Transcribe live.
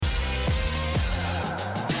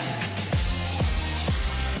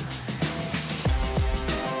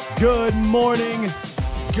Good morning,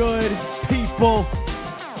 good people.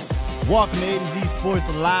 Welcome to A to Z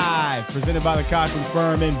Sports Live, presented by the Cochran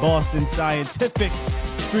Firm in Boston Scientific,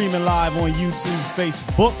 streaming live on YouTube,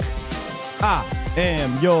 Facebook. I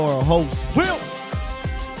am your host, Will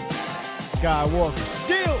Skywalker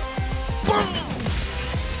Steel.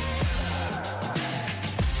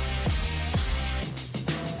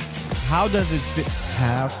 How does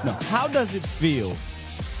it feel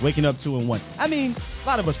waking up 2-1? I mean, a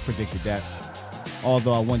lot of us predicted that,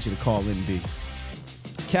 although I want you to call in B.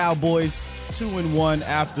 Cowboys 2-1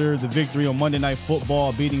 after the victory on Monday Night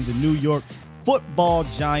Football, beating the New York Football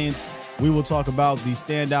Giants. We will talk about the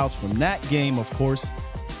standouts from that game, of course.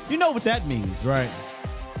 You know what that means, right?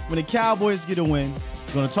 When the Cowboys get a win,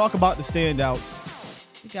 we're going to talk about the standouts.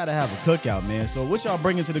 We got to have a cookout, man. So what y'all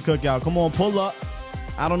bringing to the cookout? Come on, pull up.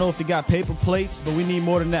 I don't know if you got paper plates, but we need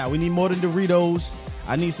more than that. We need more than Doritos.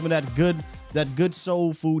 I need some of that good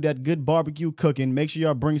soul food, that good barbecue cooking. Make sure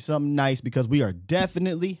y'all bring something nice because we are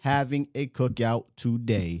definitely having a cookout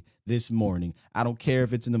today, this morning. I don't care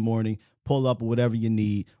if it's in the morning. Pull up or whatever you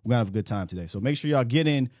need. We're going to have a good time today. So make sure y'all get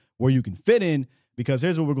in where you can fit in, because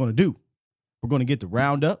here's what we're going to do. We're going to get the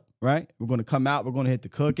roundup, right? We're going to come out. We're going to hit the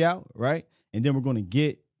cookout, right? And then we're going to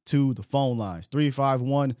get to the phone lines,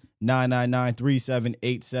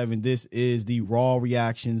 351-999-3787. This is the raw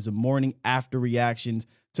reactions, the morning after reactions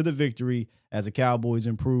to the victory as the Cowboys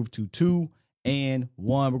improved to 2-1.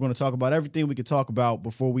 We're going to talk about everything we could talk about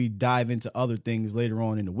before we dive into other things later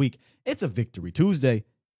on in the week. It's a Victory Tuesday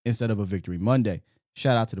instead of a Victory Monday.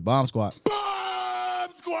 Shout out to the Bomb Squad.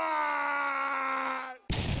 Bomb Squad!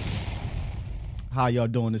 How y'all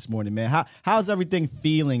doing this morning, man? How's everything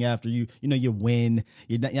feeling after you win?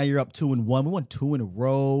 Now you're up 2-1. We won 2 in a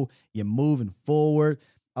row. You're moving forward.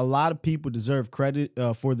 A lot of people deserve credit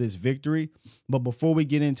for this victory. But before we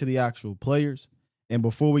get into the actual players and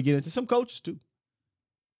before we get into some coaches too,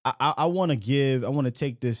 I want to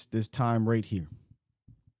take this time right here,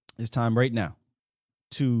 this time right now,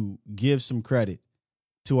 to give some credit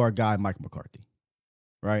to our guy Mike McCarthy.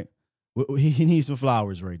 Right? He needs some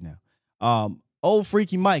flowers right now. Old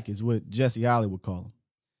Freaky Mike is what Jesse Holly would call him.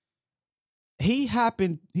 He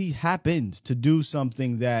happens to do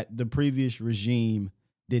something that the previous regime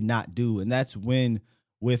did not do, and that's win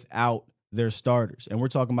without their starters. And we're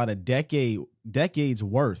talking about a decade's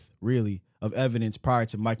worth, really, of evidence prior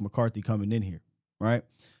to Mike McCarthy coming in here, right?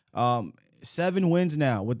 7 wins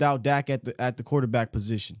now without Dak at the quarterback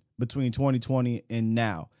position between 2020 and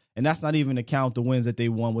now. And that's not even to count the wins that they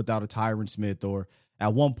won without a Tyron Smith, or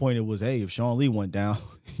at one point it was, hey, if Sean Lee went down,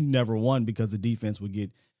 he never won because the defense would get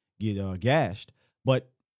gashed. But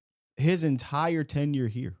his entire tenure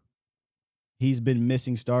here, he's been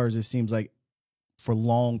missing starters, it seems like, for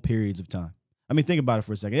long periods of time. I mean, think about it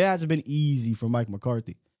for a second. It hasn't been easy for Mike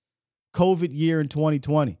McCarthy. COVID year in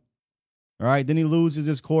 2020. All right, then he loses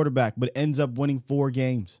his quarterback, but ends up winning 4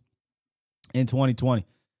 games in 2020.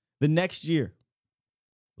 The next year,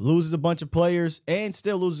 loses a bunch of players and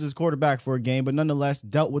still loses his quarterback for a game, but nonetheless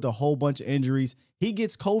dealt with a whole bunch of injuries. He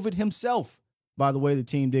gets COVID himself. By the way, the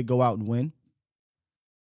team did go out and win.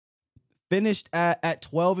 Finished at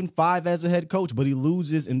 12-5 as a head coach, but he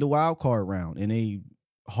loses in the wild card round in a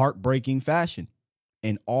heartbreaking fashion.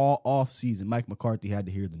 And all offseason, Mike McCarthy had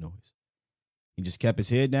to hear the noise. He just kept his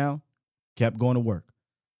head down, kept going to work.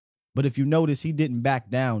 But if you notice, he didn't back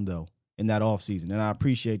down, though, in that offseason, and I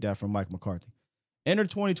appreciate that from Mike McCarthy. Enter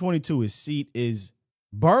 2022, his seat is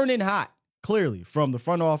burning hot, clearly, from the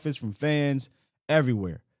front office, from fans,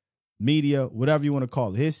 everywhere. Media, whatever you want to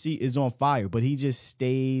call it. His seat is on fire, but he just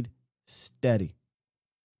stayed steady.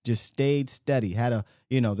 Just stayed steady. Had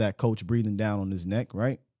that coach breathing down on his neck,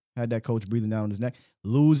 right? Had that coach breathing down on his neck.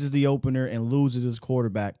 Loses the opener and loses his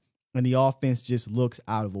quarterback, and the offense just looks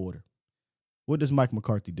out of order. What does Mike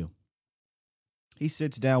McCarthy do? He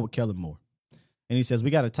sits down with Kellen Moore, and he says,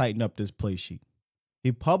 we got to tighten up this play sheet.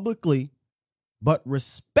 He publicly but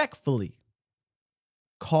respectfully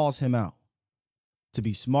calls him out to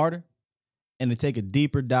be smarter and to take a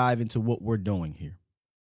deeper dive into what we're doing here.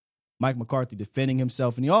 Mike McCarthy defending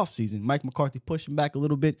himself in the offseason. Mike McCarthy pushing back a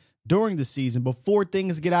little bit during the season before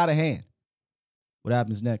things get out of hand. What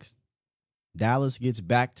happens next? Dallas gets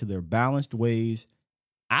back to their balanced ways.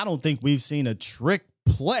 I don't think we've seen a trick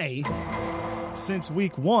play since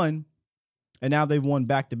week 1. And now they've won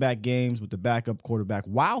back-to-back games with the backup quarterback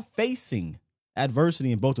while facing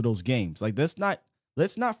adversity in both of those games. Like, let's not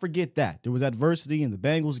forget that. There was adversity in the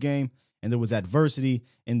Bengals game, and there was adversity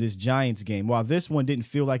in this Giants game. While this one didn't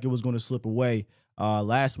feel like it was going to slip away,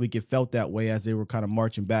 last week it felt that way as they were kind of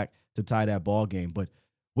marching back to tie that ball game. But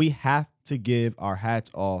we have to give our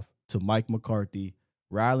hats off to Mike McCarthy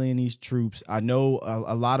rallying these troops. I know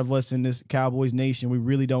a lot of us in this Cowboys nation, we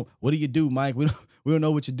really don't. What do you do, Mike? We don't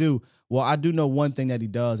know what you do. Well, I do know one thing that he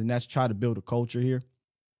does, and that's try to build a culture here.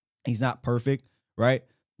 He's not perfect, right?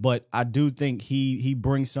 But I do think he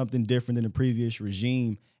brings something different than the previous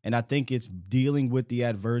regime, and I think it's dealing with the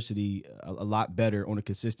adversity a lot better on a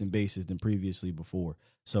consistent basis than previously before.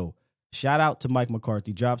 So shout out to Mike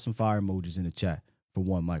McCarthy. Drop some fire emojis in the chat for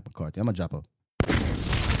one Mike McCarthy. I'm going to drop a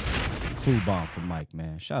clue bomb for Mike,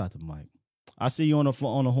 man. Shout out to Mike. I see you on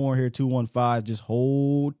the horn here, 215. Just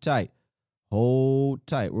hold tight. Hold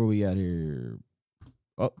tight. Where we at here?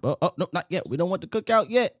 Oh, no, not yet. We don't want the cookout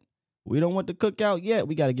yet. We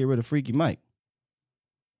got to get rid of Freaky Mike.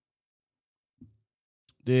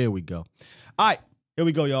 There we go. All right, here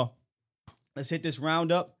we go, y'all. Let's hit this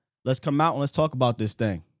roundup. Let's come out and let's talk about this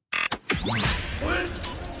thing.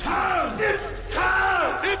 It's time! It's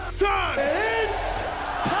time! It's time!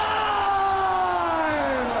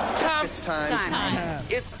 It's time! Time.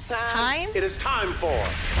 It's time. It is time for.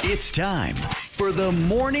 It's time for the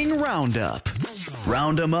morning roundup.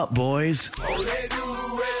 Round 'em up, boys.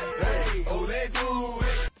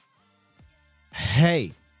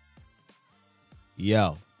 Hey.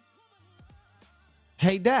 Yo.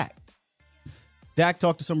 Hey, Dak. Dak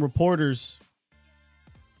talked to some reporters,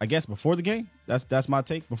 I guess, before the game. That's my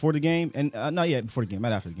take. Before the game. And not yet before the game,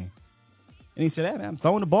 right after the game. And he said, hey, man, I'm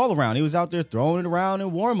throwing the ball around. He was out there throwing it around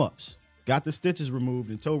in warm-ups. Got the stitches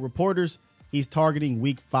removed and told reporters he's targeting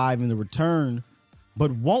week 5 in the return,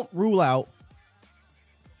 but won't rule out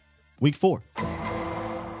week 4.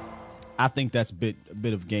 I think that's a bit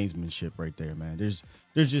of gamesmanship right there, man. There's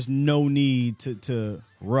just no need to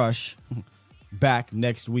rush back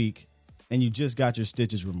next week, and you just got your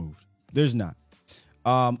stitches removed. There's not.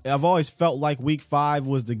 I've always felt like week 5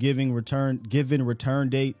 was the given return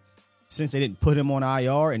date since they didn't put him on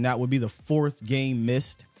IR, and that would be the 4th game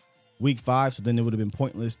missed, week 5. So then it would have been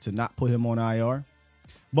pointless to not put him on IR.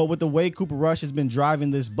 But with the way Cooper Rush has been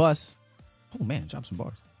driving this bus, oh man, drop some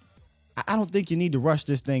bars. I don't think you need to rush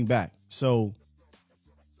this thing back. So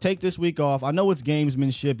take this week off. I know it's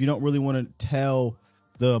gamesmanship. You don't really want to tell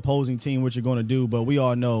the opposing team what you're going to do, but we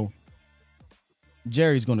all know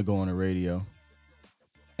Jerry's going to go on the radio,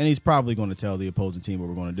 and he's probably going to tell the opposing team what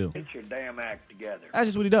we're going to do. Get your damn act together. That's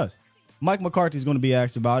just what he does. Mike McCarthy's going to be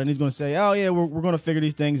asked about it, and he's going to say, oh, yeah, we're going to figure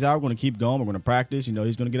these things out. We're going to keep going. We're going to practice. You know,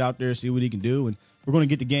 he's going to get out there, see what he can do, and we're going to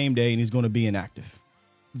get to game day, and he's going to be inactive.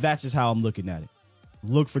 That's just how I'm looking at it.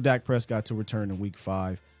 Look for Dak Prescott to return in week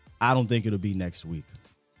 5. I don't think it'll be next week.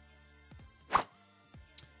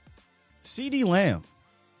 CeeDee Lamb.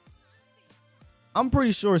 I'm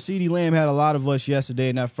pretty sure CeeDee Lamb had a lot of us yesterday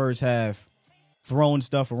in that first half throwing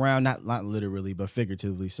stuff around, not literally, but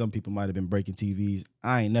figuratively. Some people might have been breaking TVs.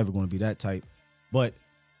 I ain't never going to be that type. But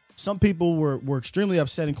some people were extremely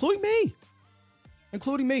upset, including me.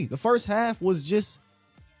 The first half was just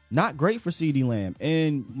not great for CeeDee Lamb.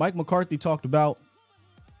 And Mike McCarthy talked about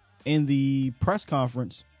in the press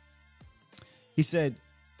conference, he said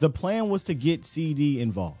the plan was to get CD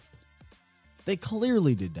involved. They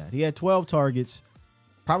clearly did that. He had 12 targets.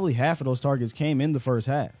 Probably half of those targets came in the first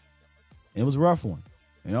half. And it was a rough one.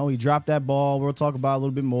 You know, he dropped that ball. We'll talk about it a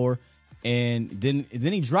little bit more. And then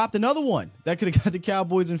he dropped another one that could have got the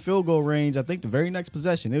Cowboys in field goal range. I think the very next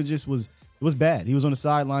possession. It was bad. He was on the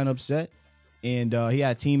sideline upset. And he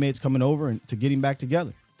had teammates coming over to get him back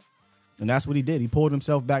together. And that's what he did. He pulled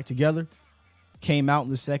himself back together, came out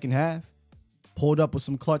in the second half, pulled up with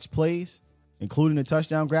some clutch plays, including a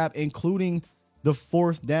touchdown grab, including the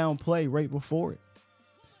 4th down play right before it.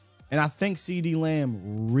 And I think CeeDee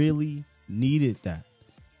Lamb really needed that.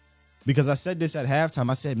 Because I said this at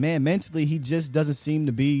halftime. I said, man, mentally, he just doesn't seem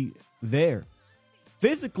to be there.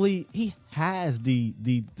 Physically, he has the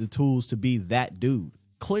tools to be that dude.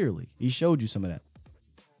 Clearly, he showed you some of that.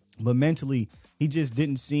 But mentally, he just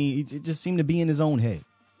seemed to be in his own head.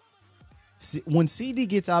 When CD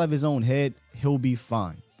gets out of his own head, he'll be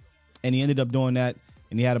fine. And he ended up doing that.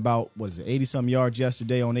 And he had about, 80-some yards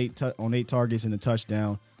yesterday on 8 targets and a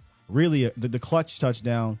touchdown. Really, the clutch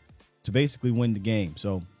touchdown to basically win the game.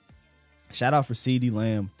 So, shout out for CeeDee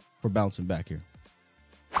Lamb for bouncing back here.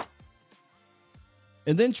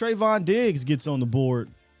 And then Trayvon Diggs gets on the board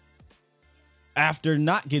after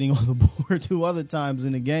not getting on the board 2 other times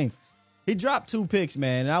in the game. He dropped 2 picks,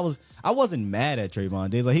 man, and I wasn't mad at Trayvon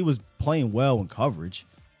Diggs. Like, he was playing well in coverage,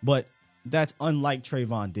 but that's unlike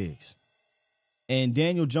Trayvon Diggs. And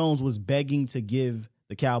Daniel Jones was begging to give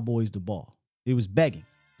the Cowboys the ball. He was begging.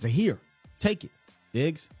 He's like, here, take it,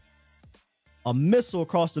 Diggs. A missile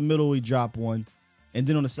across the middle, he dropped one. And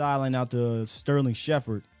then on the sideline out to Sterling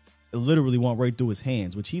Shepard, it literally went right through his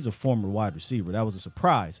hands, which he's a former wide receiver. That was a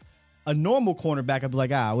surprise. A normal cornerback, I'd be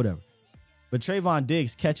like, whatever. But Trayvon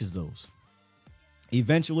Diggs catches those.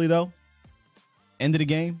 Eventually, though, end of the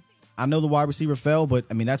game, I know the wide receiver fell, but,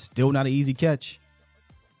 that's still not an easy catch.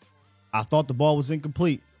 I thought the ball was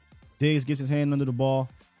incomplete. Diggs gets his hand under the ball,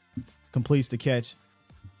 completes the catch.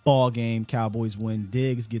 Ball game, Cowboys win.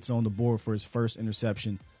 Diggs gets on the board for his first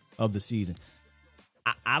interception of the season.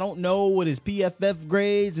 I don't know what his PFF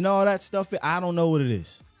grades and all that stuff is. I don't know what it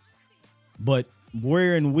is. But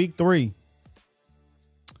we're in week 3.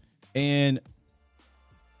 And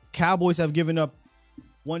Cowboys have given up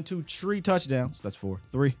 3 touchdowns. That's 4.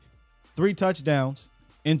 3 touchdowns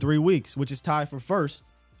in 3 weeks, which is tied for first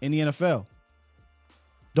in the NFL.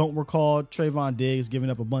 Don't recall Trayvon Diggs giving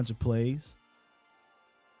up a bunch of plays.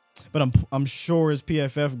 But I'm sure his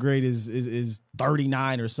PFF grade is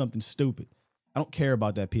 39 or something stupid. I don't care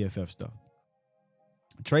about that PFF stuff.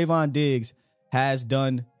 Trayvon Diggs has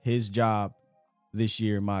done his job this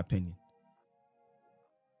year, in my opinion.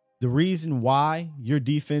 The reason why your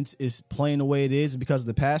defense is playing the way it is because of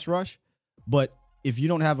the pass rush. But if you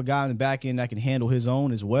don't have a guy in the back end that can handle his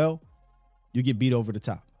own as well, you get beat over the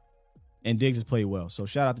top. And Diggs has played well. So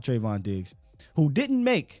shout out to Trayvon Diggs, who didn't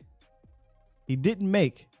make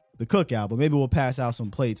the cookout, but maybe we'll pass out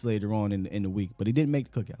some plates later on in the week. But he didn't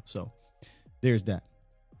make the cookout. So there's that.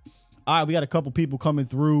 All right, we got a couple people coming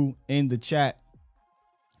through in the chat.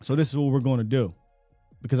 So this is what we're going to do.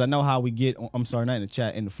 Because I know how we get on, I'm sorry, not in the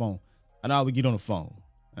chat, in the phone. I know how we get on the phone.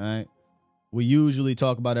 All right. We usually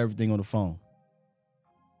talk about everything on the phone.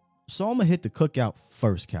 So I'm going to hit the cookout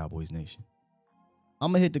first, Cowboys Nation.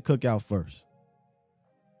 I'm going to hit the cookout first.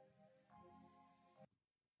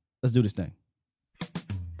 Let's do this thing.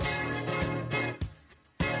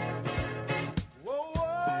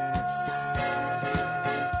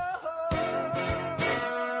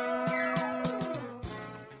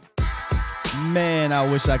 Man, I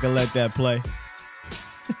wish I could let that play.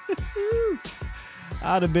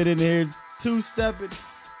 I'd have been in here two-stepping,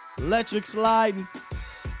 electric sliding.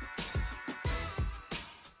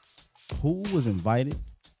 Who was invited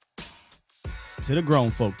to the grown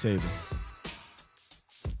folk table?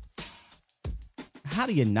 How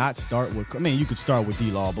do you not start with... you could start with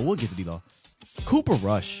D-Law, but we'll get to D-Law. Cooper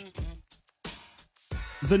Rush.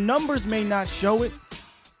 The numbers may not show it,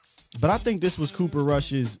 but I think this was Cooper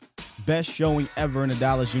Rush's best showing ever in a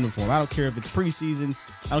Dallas uniform. I don't care if it's preseason.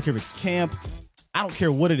 I don't care if it's camp. I don't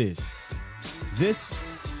care what it is. This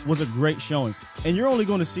was a great showing. And you're only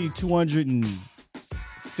going to see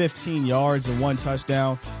 215 yards and 1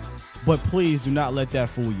 touchdown. But please do not let that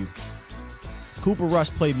fool you. Cooper Rush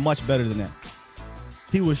played much better than that.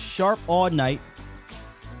 He was sharp all night.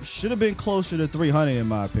 Should have been closer to 300 in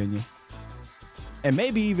my opinion. And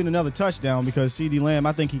maybe even another touchdown because CeeDee Lamb,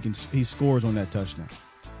 I think he scores on that touchdown.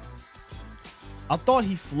 I thought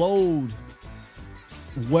he flowed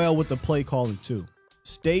well with the play calling too.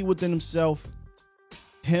 Stayed within himself.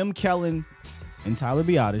 Him, Kellen, and Tyler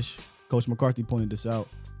Biadasz, Coach McCarthy pointed this out,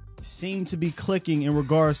 seemed to be clicking in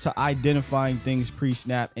regards to identifying things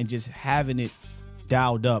pre-snap and just having it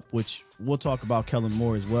dialed up, which we'll talk about Kellen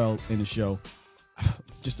more as well in the show.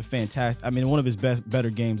 Just a fantastic, one of his better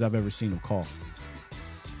games I've ever seen him call.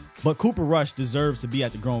 But Cooper Rush deserves to be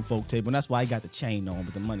at the grown folk table, and that's why he got the chain on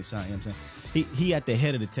with the money sign. You know what I'm saying? He at the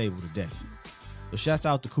head of the table today. So shouts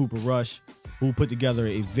out to Cooper Rush, who put together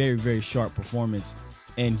a very, very sharp performance.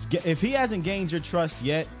 And if he hasn't gained your trust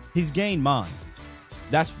yet, he's gained mine.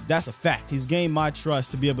 That's a fact. He's gained my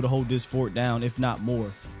trust to be able to hold this fort down, if not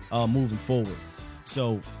more, moving forward.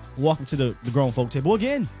 So welcome to the grown folk table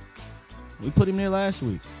again. We put him there last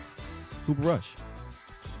week. Cooper Rush.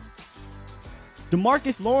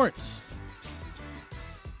 DeMarcus Lawrence.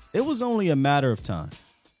 It was only a matter of time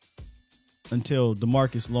until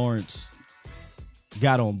DeMarcus Lawrence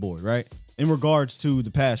got on board, right? In regards to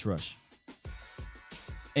the pass rush.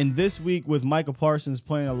 And this week with Micah Parsons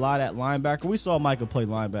playing a lot at linebacker, we saw Micah play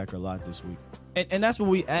linebacker a lot this week. And that's what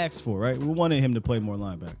we asked for, right? We wanted him to play more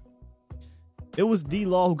linebacker. It was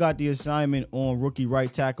D-Law who got the assignment on rookie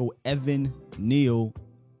right tackle Evan Neal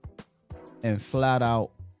and flat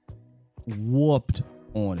out whooped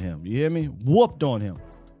on him. You hear me? Whooped on him.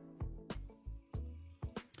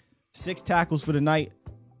 6 tackles for the night,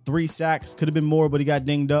 3 sacks. Could have been more, but he got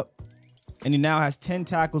dinged up. And he now has 10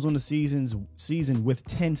 tackles on the season with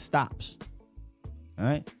 10 stops. All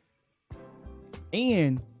right.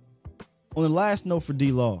 And on the last note for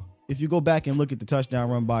D-Law, if you go back and look at the touchdown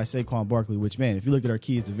run by Saquon Barkley, which, man, if you looked at our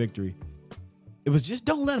keys to victory, it was just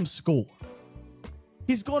don't let him score.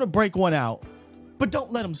 He's going to break one out, but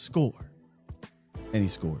don't let him score. And he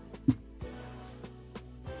scored.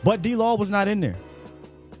 But D-Law was not in there.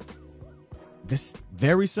 This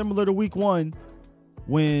very similar to week 1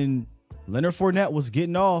 when Leonard Fournette was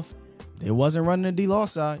getting off. They wasn't running the D-Law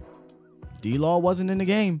side. D-Law wasn't in the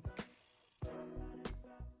game.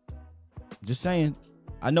 Just saying.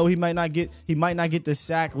 I know he might not get the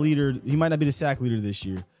sack leader. He might not be the sack leader this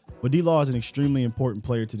year. But D-Law is an extremely important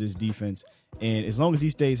player to this defense. And as long as he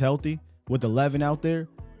stays healthy with 11 out there,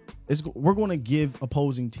 we're going to give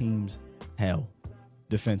opposing teams hell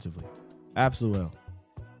defensively. Absolute hell.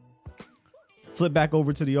 Flip back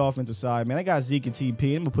over to the offensive side, man. I got Zeke and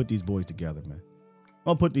TP. I'm going to put these boys together, man. I'm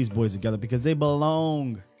going to put these boys together because they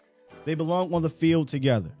belong. They belong on the field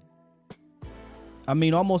together. I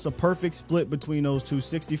mean, almost a perfect split between those two.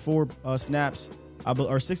 64 snaps, or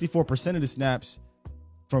 64% of the snaps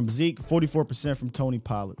from Zeke, 44% from Tony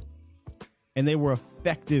Pollard. And they were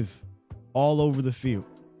effective all over the field.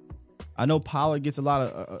 I know Pollard gets a lot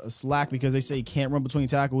of slack because they say he can't run between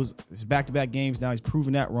tackles. It's back-to-back games now. He's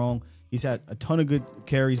proven that wrong. He's had a ton of good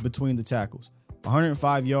carries between the tackles.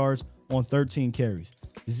 105 yards on 13 carries.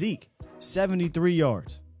 Zeke, 73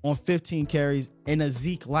 yards on 15 carries and a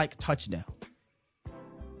Zeke-like touchdown.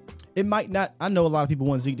 It might not. I know a lot of people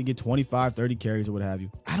want Zeke to get 25, 30 carries or what have you.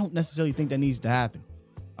 I don't necessarily think that needs to happen.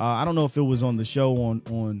 I don't know if it was on the show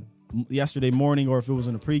on yesterday morning or if it was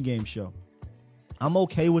on a pregame show. I'm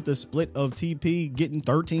okay with the split of TP getting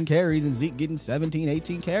 13 carries and Zeke getting 17,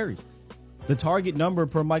 18 carries. The target number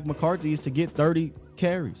per Mike McCarthy is to get 30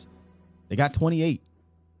 carries. They got 28,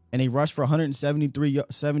 and they rushed for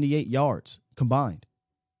 78 yards combined.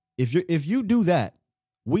 If you do that,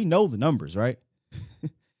 we know the numbers, right?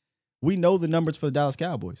 We know the numbers for the Dallas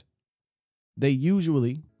Cowboys. They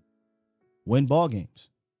usually win ball games.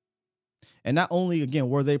 And not only, again,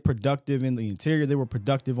 were they productive in the interior, they were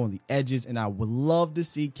productive on the edges, and I would love to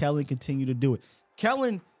see Kellen continue to do it.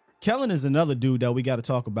 Kellen is another dude that we got to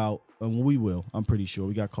talk about, and we will. I'm pretty sure.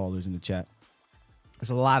 We got callers in the chat. There's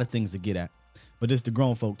a lot of things to get at, but it's the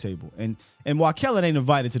grown folk table. And while Kellen ain't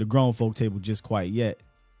invited to the grown folk table just quite yet,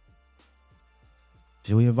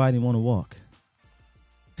 should we invite him on a walk?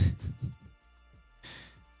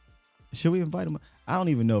 Should we invite him? I don't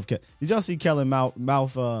even know if did y'all see Kellen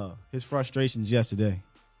mouth his frustrations yesterday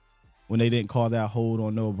when they didn't call that hold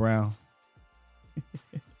on Noah Brown?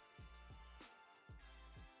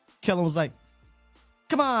 Kellen was like,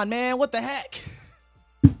 "Come on, man, what the heck?"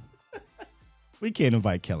 We can't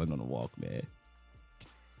invite Kellen on a walk, man.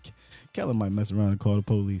 Kellen might mess around and call the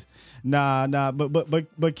police. Nah,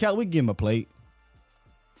 but Kellen, we can give him a plate.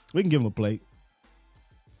 We can give him a plate.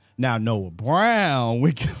 Now Noah Brown,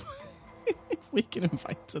 we can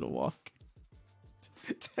invite to the walk.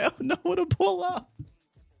 Tell Noah to pull up.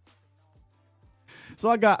 So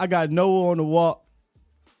I got Noah on the walk.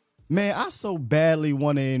 Man, I so badly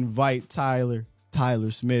want to invite Tyler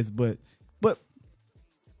Smith, but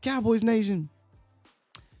Cowboys Nation,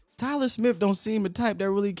 Tyler Smith don't seem the type that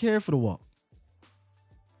really care for the walk.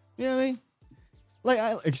 You know what I mean?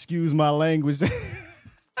 Like, excuse my language.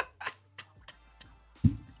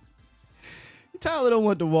 Tyler don't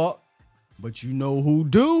want to walk, but you know who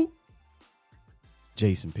do?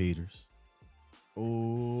 Jason Peters.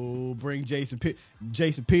 Oh, bring Jason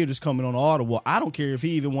Peters coming on the auto walk. I don't care if he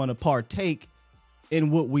even want to partake in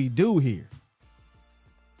what we do here.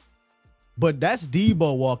 But that's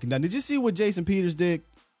Debo walking down. Did you see what Jason Peters did?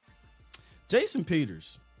 Jason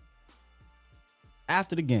Peters,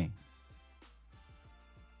 after the game,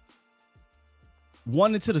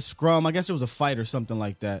 went into the scrum. I guess it was a fight or something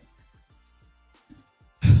like that.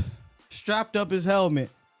 Strapped up his helmet.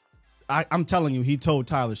 I'm telling you, he told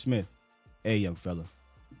Tyler Smith, "Hey, young fella,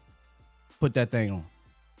 put that thing on."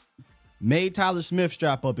 Made Tyler Smith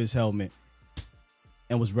strap up his helmet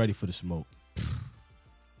and was ready for the smoke.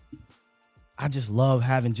 I just love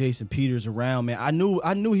having Jason Peters around, man. I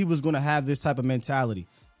knew he was going to have this type of mentality.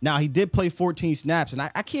 Now, he did play 14 snaps, and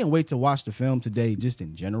I can't wait to watch the film today just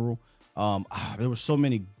in general. There were so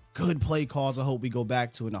many good play calls I hope we go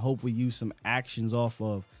back to, and I hope we use some actions off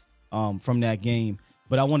of from that game.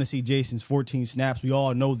 But I want to see Jason's 14 snaps. We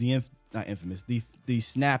all know the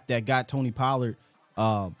snap that got Tony Pollard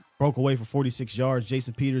broke away for 46 yards.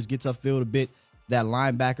 Jason Peters gets upfield a bit. That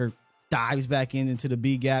linebacker dives back into the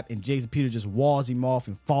B gap, and Jason Peters just walls him off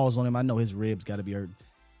and falls on him. I know his ribs got to be hurt.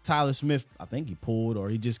 Tyler Smith, I think he pulled or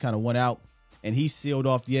he just kind of went out, and he sealed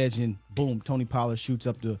off the edge, and boom, Tony Pollard shoots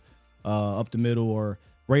up the middle or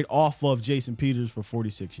right off of Jason Peters for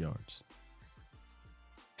 46 yards.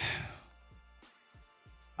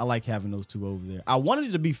 I like having those two over there. I wanted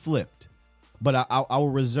it to be flipped, but I will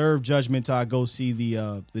reserve judgment till I go see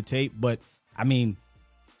the tape. But I mean,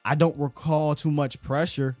 I don't recall too much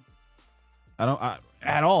pressure.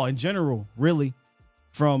 at all in general, really,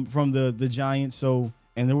 from the Giants. So,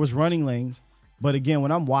 and there was running lanes. But again,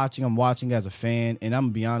 when I'm watching as a fan, and I'm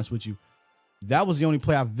gonna be honest with you, that was the only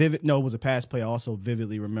play it was a pass play. I also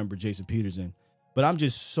vividly remember Jason Peters in. But I'm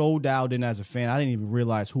just so dialed in as a fan. I didn't even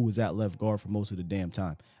realize who was at left guard for most of the damn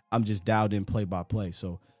time. I'm just dialed in play by play.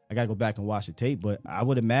 So I got to go back and watch the tape. But I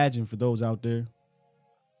would imagine for those out there,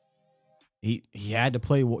 he had to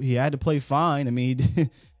play. He had to play fine. I mean,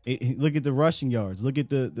 look at the rushing yards. Look at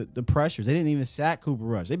the pressures. They didn't even sack Cooper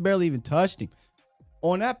Rush. They barely even touched him.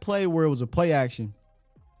 On that play where it was a play action,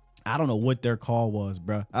 I don't know what their call was,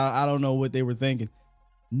 bro. I don't know what they were thinking.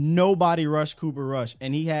 Nobody rushed Cooper Rush,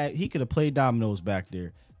 and he could have played dominoes back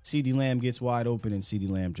there. CeeDee Lamb gets wide open, and CeeDee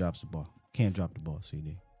Lamb drops the ball. Can't drop the ball,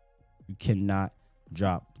 CD. You cannot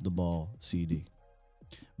drop the ball, CD.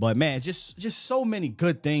 But, man, just so many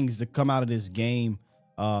good things to come out of this game.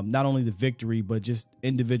 Not only the victory, but just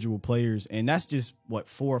individual players. And that's just, 4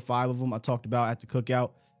 or 5 of them I talked about at the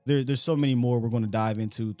cookout. There's so many more we're going to dive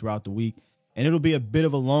into throughout the week. And it'll be a bit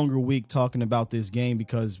of a longer week talking about this game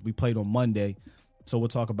because we played on Monday. So we'll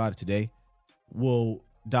talk about it today. We'll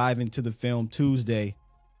dive into the film Tuesday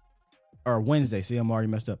or Wednesday. See, I'm already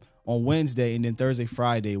messed up. On Wednesday, and then Thursday,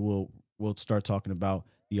 Friday, we'll start talking about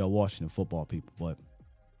the Washington football people. But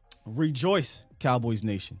rejoice, Cowboys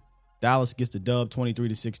Nation. Dallas gets the dub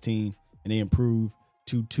 23-16, and they improve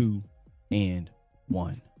to 2-1.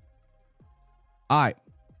 All right.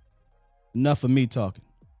 Enough of me talking.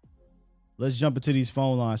 Let's jump into these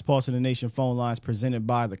phone lines. Pulse of the Nation phone lines presented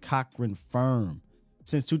by the Cochran Firm.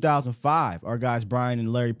 Since 2005, our guys Brian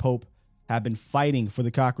and Larry Pope have been fighting for the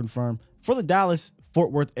Cochran Firm for the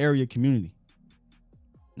Dallas-Fort Worth area community.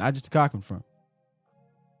 Not just the Cochran Firm.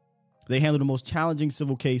 They handle the most challenging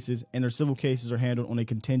civil cases, and their civil cases are handled on a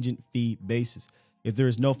contingent fee basis. If there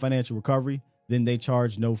is no financial recovery, then they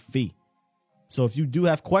charge no fee. So if you do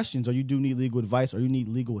have questions or you do need legal advice or you need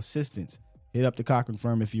legal assistance, hit up the Cochran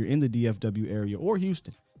Firm if you're in the DFW area or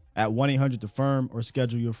Houston at 1-800-THE-FIRM or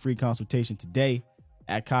schedule your free consultation today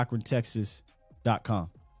at CochranTexas.com.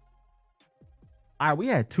 All right, we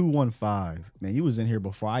had 215. Man, you was in here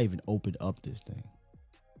before I even opened up this thing.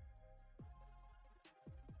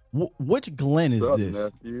 Which Glenn is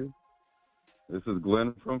this? Nephew? This is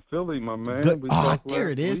Glenn from Philly, my man. There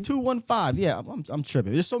it is, 215. Yeah, I'm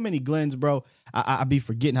tripping. There's so many Glens, bro. I be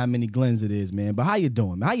forgetting how many Glens it is, man. But how you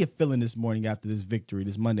doing, man? How you feeling this morning after this victory,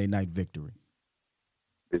 this Monday night victory?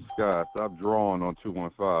 Hey, Scott, stop drawing on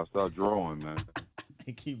 215. Stop drawing, man.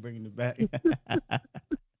 They keep bringing it back.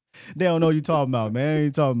 They don't know what you're talking about, man. What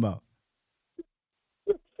you talking about?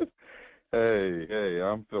 Hey,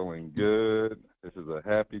 I'm feeling good. This is a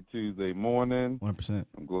happy Tuesday morning. 100%.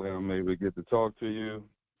 I'm glad I'm able to get to talk to you.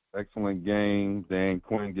 Excellent game. Dan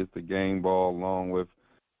Quinn gets the game ball along with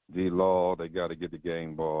D-Law. They got to get the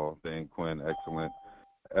game ball. Dan Quinn,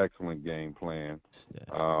 excellent game plan.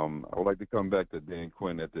 I would like to come back to Dan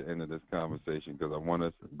Quinn at the end of this conversation because I want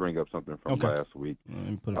to bring up something from last week.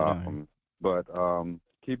 Put it down. But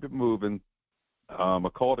keep it moving. I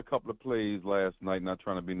called a couple of plays last night, not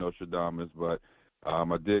trying to be Nostradamus, but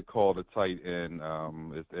I did call the tight end.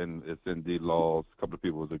 It's in D-Laws. A couple of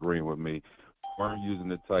people was agreeing with me. Weren't using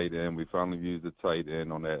the tight end. We finally used the tight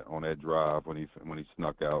end on that drive when he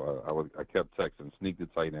snuck out. I kept texting, sneak the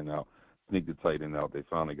tight end out. They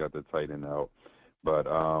finally got the tight end out. But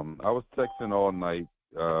I was texting all night.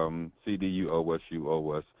 CD, you owe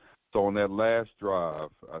us. So on that last drive,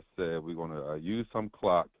 I said we're going to use some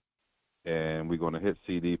clock, and we're going to hit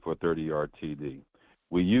CD for a 30-yard TD.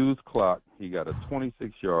 We used clock. He got a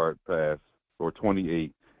 26-yard pass or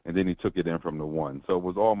 28, and then he took it in from the 1. So it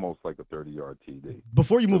was almost like a 30-yard TD.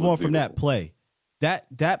 Before you move on from that play, that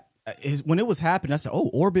is when it was happening. I said, "Oh,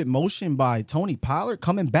 orbit motion by Tony Pollard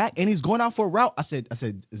coming back, and he's going out for a route." I said,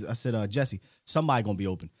 Jesse, somebody gonna be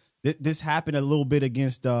open. This happened a little bit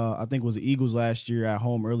against I think it was the Eagles last year at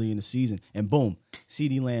home early in the season, and boom,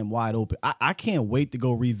 CeeDee Lamb wide open. I can't wait to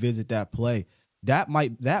go revisit that play. That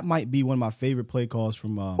might be one of my favorite play calls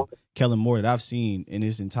from Kellen Moore that I've seen in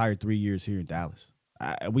his entire 3 years here in Dallas.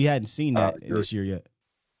 We hadn't seen that this year yet.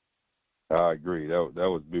 I agree. That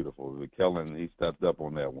was beautiful. Kellen, he stepped up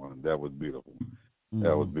on that one. That was beautiful. Mm-hmm.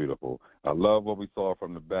 That was beautiful. I love what we saw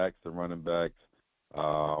from the backs, the running backs.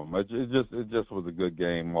 It just was a good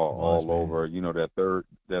game all over. You know, that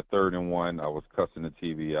third and 1, I was cussing the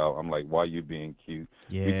TV out. I'm like, why you being cute?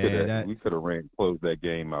 Yeah, we could have closed that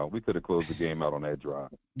game out. We could have closed the game out on that drive.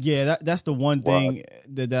 Yeah, that's the one thing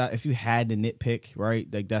that if you had to nitpick, right?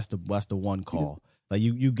 Like that's the one call. Yeah. Like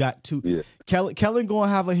you got to Kellen gonna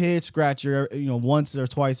have a head scratcher, once or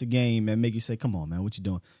twice a game and make you say, "Come on, man, what you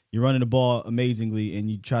doing? You're running the ball amazingly and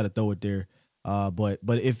you try to throw it there." But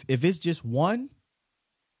if it's just one,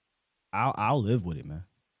 I'll live with it, man.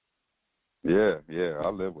 Yeah, I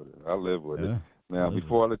live with it. Now,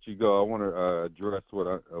 before I let you go, I want to address what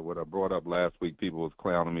I brought up last week. People was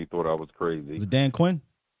clowning me, thought I was crazy. Was it Dan Quinn?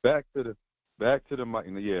 Back to the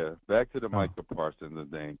Micah Parsons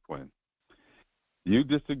and Dan Quinn. You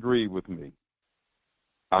disagree with me.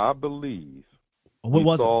 I believe what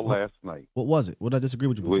was saw it? last night. What was it? What did I disagree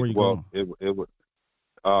with you before you go on? It was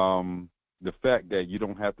the fact that you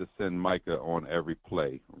don't have to send Micah on every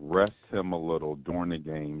play. Rest him a little during the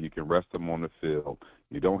game. You can rest him on the field.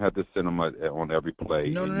 You don't have to send him on every play.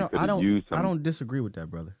 No. I don't disagree with that,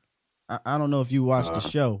 brother. I don't know if you watched the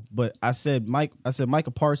show, but I said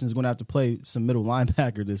Micah Parsons is going to have to play some middle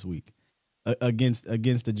linebacker this week against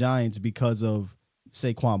the Giants because of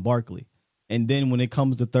Saquon Barkley. And then when it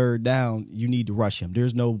comes to third down, you need to rush him.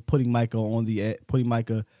 There's no putting Micah on the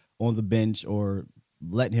bench or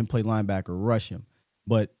letting him play linebacker, rush him.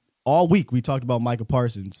 But all week we talked about Micah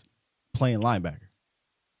Parsons playing linebacker.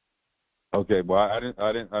 Okay, well, I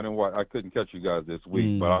didn't watch. I couldn't catch you guys this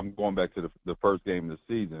week, but I'm going back to the first game of the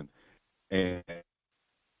season, and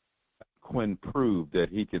Quinn proved that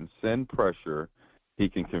he can send pressure, he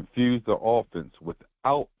can confuse the offense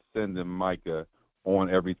without sending Micah on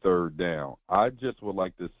every third down. I just would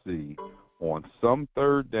like to see on some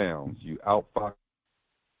third downs you outfox.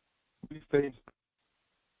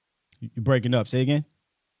 You're breaking up. Say again.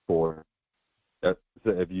 If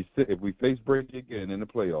we face Brady again in the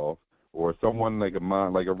playoffs, or someone like a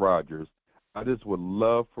Rodgers, I just would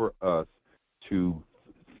love for us to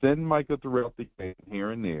send Micah throughout the game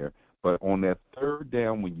here and there, but on that third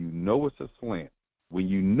down when you know it's a slant,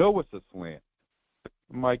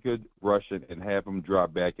 Micah rush it and have him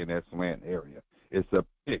drop back in that slant area. It's a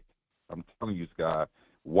pick. I'm telling you, Scott.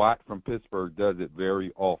 Watt from Pittsburgh does it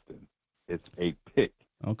very often. It's a pick.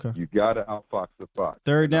 Okay. You got to outfox the fox.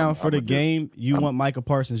 Third down for the game, you want Micah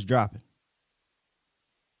Parsons dropping.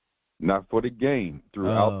 Not for the game,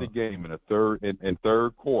 throughout the game in the third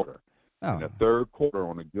quarter. In the third quarter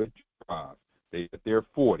on a good drive. They get their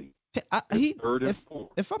 40. Third and four.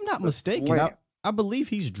 If I'm not mistaken, I believe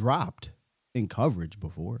he's dropped in coverage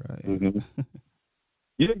before. Mm-hmm.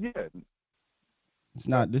 Yeah. It's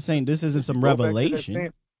not this isn't some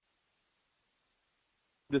revelation.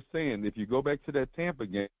 Just saying, if you go back to that Tampa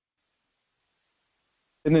game,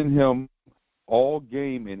 and then him all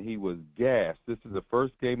game, and he was gassed. This is the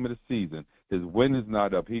first game of the season. His win is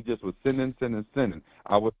not up. He just was sending.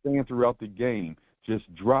 I was saying throughout the game,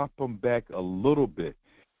 just drop him back a little bit.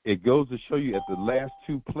 It goes to show you at the last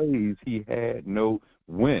two plays, he had no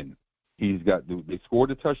win. They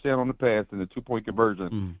scored a touchdown on the pass and the 2-point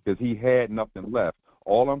conversion because he had nothing left.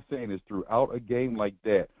 All I'm saying is throughout a game like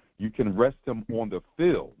that, you can rest him on the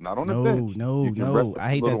field, not on the bench. No.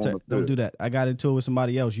 I hate that. Don't do that. I got into it with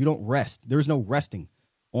somebody else. You don't rest. There's no resting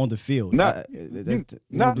on the field. Not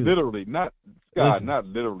literally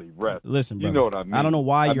rest. Listen, brother, you know what I mean. I don't know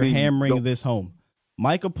why you're hammering this home.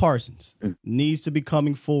 Micah Parsons needs to be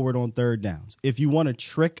coming forward on third downs. If you want to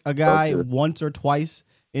trick a guy once or twice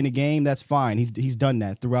in a game, that's fine. He's done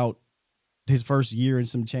that throughout his first year and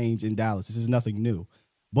some change in Dallas. This is nothing new.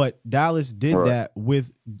 But Dallas did that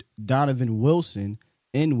with Donovan Wilson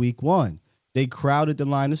in week 1. They crowded the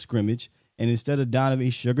line of scrimmage, and instead of Donovan,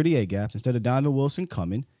 he sugared the A-gaps. Instead of Donovan Wilson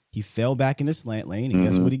coming, he fell back in the slant lane, and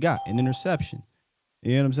guess what he got? An interception.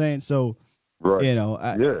 You know what I'm saying? So,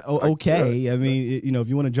 okay. I mean, if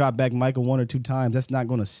you want to drop back Micah 1 or 2 times, that's not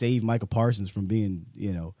going to save Micah Parsons from being,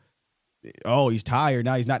 he's tired.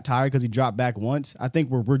 Now he's not tired because he dropped back once. I think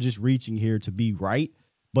we're just reaching here to be right.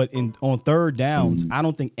 But on third downs, I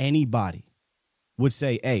don't think anybody would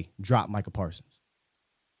say, hey, drop Micah Parsons.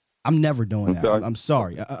 I'm never doing that. I'm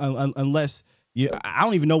sorry. Unless I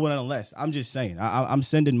don't even know what unless. I'm just saying. I'm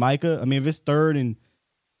sending Micah. I mean, if it's 3rd and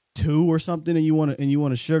 2 or something and you want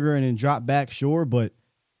to sugar and then drop back, sure. But,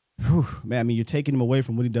 man, I mean, you're taking him away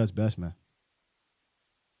from what he does best, man.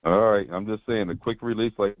 All right. I'm just saying a quick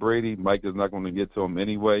release like Brady, Mike is not going to get to him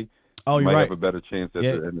anyway. Oh, you're might right. have a better chance at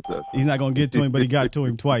the interception. He's not going to get to him, but he got to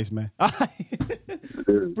him twice, man.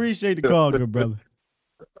 Appreciate the call, good brother.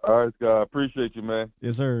 All right, Scott. Appreciate you, man.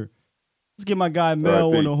 Yes, sir. Let's get my guy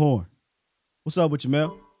Mel on the horn. What's up with you,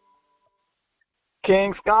 Mel?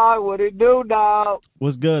 King Sky, what it do, dog?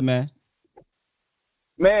 What's good, man?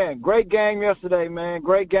 Man, great game yesterday, man.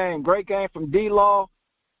 Great game from D-Law.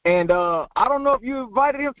 And I don't know if you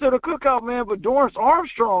invited him to the cookout, man, but Dorrance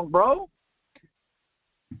Armstrong, bro.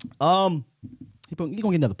 He's gonna get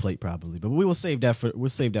another plate probably, but we'll save that for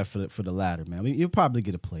the latter, man. You'll probably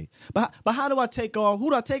get a plate. But how do I take off?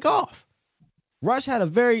 Who do I take off? Rush had a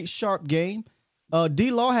very sharp game.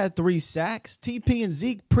 D-Law had 3 sacks. TP and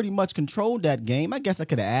Zeke pretty much controlled that game. I guess I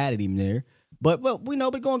could have added him there. But we know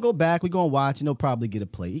we're going to go back. We're going to watch, and he'll probably get a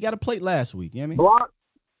plate. He got a plate last week. You know what I mean?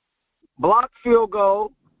 Block field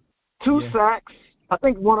goal, 2 sacks. I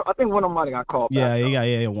think one of them might have got called back. He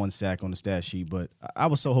got 1 sack on the stat sheet. But I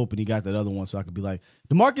was so hoping he got that other one so I could be like,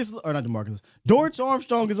 Dorrance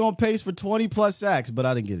Armstrong is on pace for 20-plus sacks. But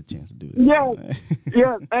I didn't get a chance to do that.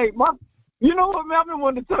 Yeah. Hey, you know what, man? I've been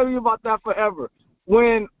wanting to tell you about that forever.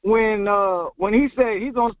 When he said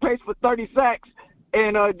he's on pace for 30 sacks,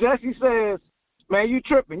 and Jesse says, "Man, you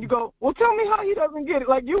tripping?" You go, "Well, tell me how he doesn't get it."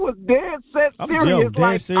 Like you was dead set serious.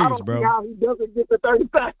 Dead serious, I don't bro. see how he doesn't get the 30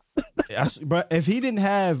 sacks. But if he didn't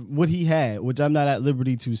have what he had, which I'm not at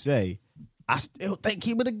liberty to say, I still think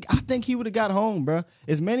he would have. I think he would have got home, bro.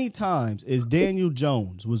 As many times as Daniel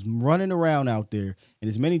Jones was running around out there, and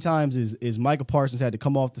as many times as Michael Parsons had to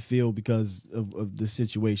come off the field because of the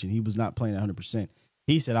situation, he was not playing 100%.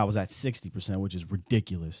 He said I was at 60%, which is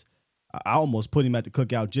ridiculous. I almost put him at the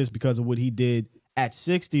cookout just because of what he did at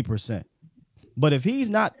 60%. But if he's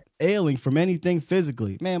not ailing from anything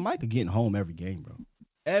physically, man, Mike getting home every game, bro.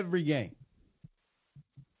 Every game.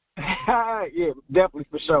 Yeah, definitely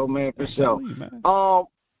for sure, man, for sure. You, man.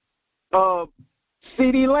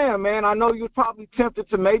 CeeDee Lamb, man, I know you're probably tempted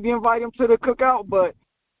to maybe invite him to the cookout, but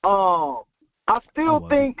I still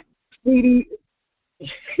think CeeDee.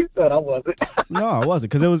 You said I wasn't. No, I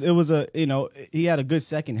wasn't, because it was a he had a good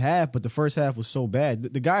second half, but the first half was so bad.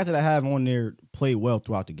 The guys that I have on there played well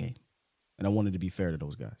throughout the game, and I wanted to be fair to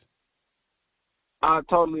those guys. I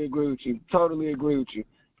totally agree with you.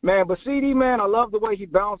 Man, but CeeDee, man, I love the way he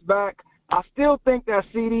bounced back. I still think that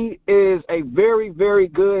CeeDee is a very, very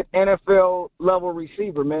good NFL-level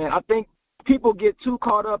receiver, man. I think people get too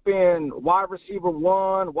caught up in wide receiver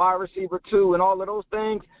 1, wide receiver 2, and all of those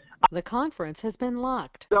things. The conference has been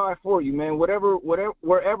locked. Sorry for you, man. Wherever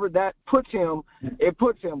that puts him, it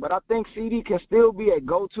puts him. But I think CeeDee can still be a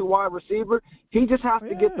go-to wide receiver. He just has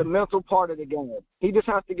to get the mental part of the game. He just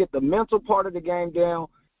has to get the mental part of the game down.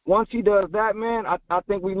 Once he does that, man, I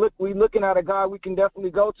think we looking at a guy we can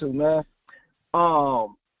definitely go to, man.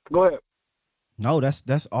 Go ahead. No,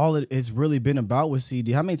 that's all it's really been about with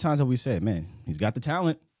CeeDee. How many times have we said, man, he's got the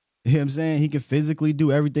talent. You know what I'm saying? He can physically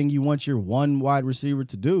do everything you want your one wide receiver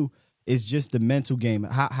to do. It's just the mental game.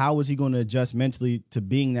 How is he going to adjust mentally to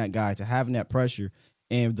being that guy, to having that pressure?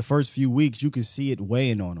 And the first few weeks, you can see it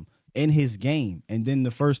weighing on him in his game. And then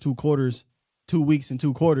the first 2 weeks and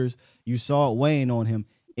 2 quarters, you saw it weighing on him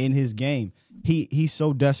in his game. He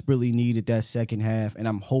so desperately needed that second half, and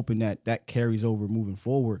I'm hoping that carries over moving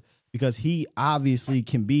forward, because he obviously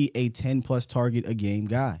can be a 10-plus target a game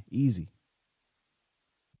guy. Easy.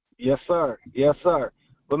 Yes, sir.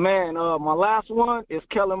 But, man, my last one is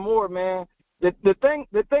Kellen Moore, man. The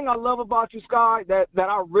thing I love about you, Sky, that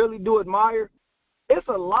I really do admire, it's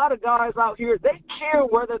a lot of guys out here, they care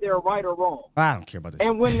whether they're right or wrong. I don't care about this.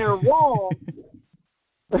 And when they're wrong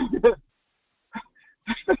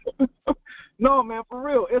no, man, for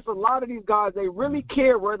real, it's a lot of these guys, they really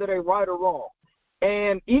care whether they're right or wrong.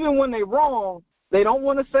 And even when they're wrong, they don't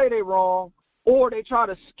want to say they're wrong, or they try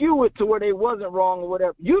to skew it to where they wasn't wrong or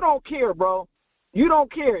whatever. You don't care, bro. You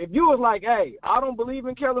don't care. If you was like, hey, I don't believe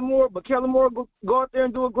in Kellen Moore, but Kellen Moore go out there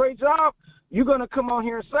and do a great job, you're going to come on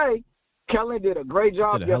here and say, Kellen did a great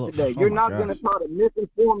job yesterday. You're not going to try to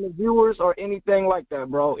misinform the viewers or anything like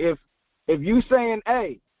that, bro. If you saying,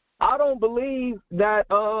 hey, I don't believe that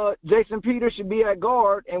Jason Peters should be at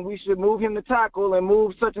guard and we should move him to tackle and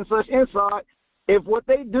move such and such inside, if what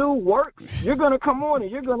they do works, you're going to come on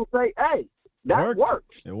and you're going to say, hey, that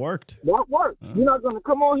worked. It worked. That worked. You're not going to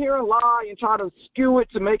come on here and lie and try to skew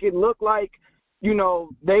it to make it look like,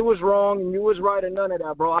 they was wrong and you was right, and none of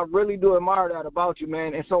that, bro. I really do admire that about you,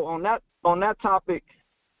 man. And so on that topic,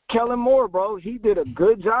 Kellen Moore, bro, he did a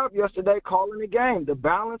good job yesterday calling the game. The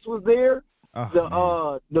balance was there.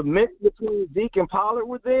 The mix between Zeke and Pollard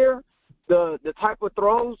was there. The type of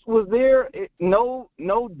throws was there. No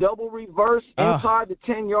double reverse inside the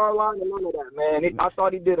 10-yard line and none of that, man. I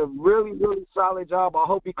thought he did a really, really solid job. I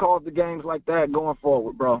hope he calls the games like that going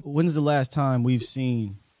forward, bro. When's the last time we've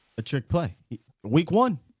seen a trick play? Week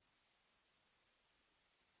 1.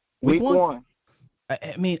 Week one.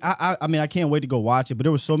 I mean, I can't wait to go watch it, but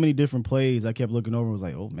there were so many different plays. I kept looking over and was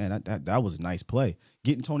like, oh, man, that was a nice play.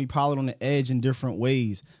 Getting Tony Pollard on the edge in different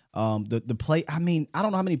ways. The play, I mean, I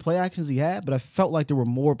don't know how many play actions he had, but I felt like there were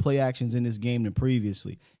more play actions in this game than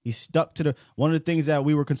previously. He stuck to one of the things that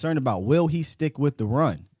we were concerned about. Will he stick with the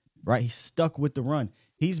run? Right? He stuck with the run.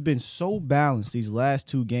 He's been so balanced these last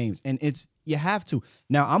 2 games, and you have to.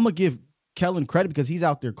 Now, I'm going to give Kellen credit because he's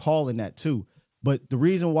out there calling that too. But the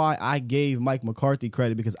reason why I gave Mike McCarthy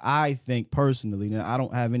credit, because I think personally, now I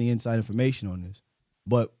don't have any inside information on this,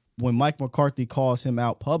 but when Mike McCarthy calls him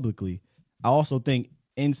out publicly, I also think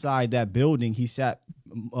inside that building, he sat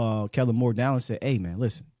Kellen Moore down and said, hey, man,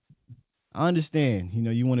 listen, I understand,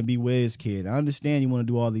 you want to be Wiz Kid. I understand you want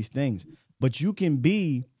to do all these things, but you can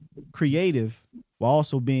be creative while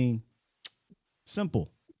also being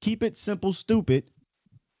simple. Keep it simple, stupid,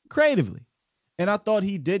 creatively. And I thought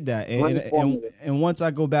he did that. And once I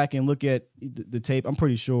go back and look at the tape, I'm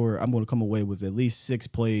pretty sure I'm going to come away with at least 6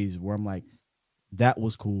 plays where I'm like, that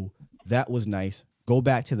was cool. That was nice. Go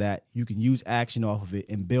back to that. You can use action off of it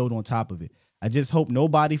and build on top of it. I just hope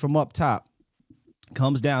nobody from up top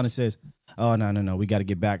comes down and says, oh, no. We got to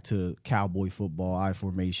get back to cowboy football, I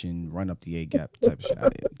formation, run up the A gap type of shit.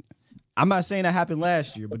 I'm not saying that happened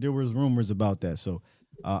last year, but there was rumors about that. So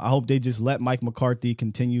I hope they just let Mike McCarthy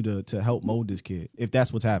continue to help mold this kid, if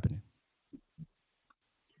that's what's happening.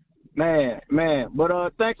 Man.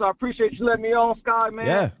 But thanks. I appreciate you letting me on, Sky, man.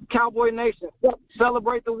 Yeah. Cowboy Nation,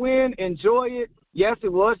 celebrate the win. Enjoy it. Yes,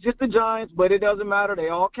 it was just the Giants, but it doesn't matter. They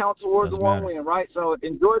all count towards the one win, right? So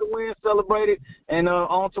enjoy the win, celebrate it, and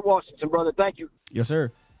on to Washington, brother. Thank you. Yes,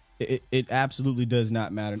 sir. It absolutely does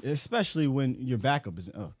not matter, especially when your backup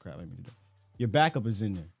is – oh, crap. Let me do that. Your backup is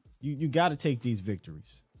in there. You got to take these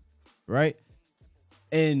victories, right?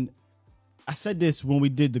 And I said this when we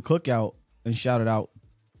did the cookout and shouted out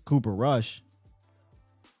Cooper Rush.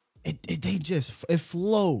 It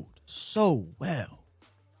flowed so well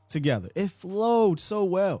together. It flowed so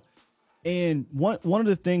well. And one of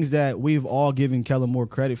the things that we've all given Kellen Moore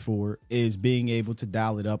credit for is being able to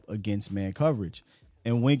dial it up against man coverage.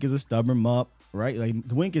 And Wink is a stubborn mup, right? Like,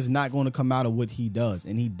 Wink is not going to come out of what he does,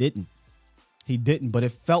 and he didn't. He didn't, but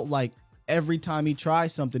it felt like every time he tried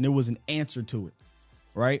something, there was an answer to it,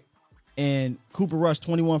 right? And Cooper Rush,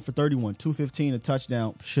 21 for 31, 215, a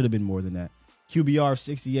touchdown. Should have been more than that. QBR of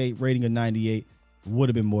 68, rating of 98. Would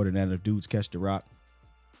have been more than that if dudes catch the rock.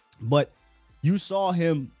 But you saw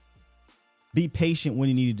him be patient when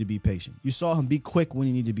he needed to be patient. You saw him be quick when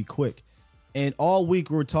he needed to be quick. And all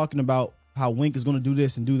week we were talking about how Wink is going to do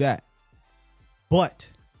this and do that. But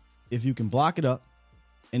if you can block it up,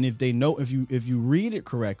 and if they know, if you read it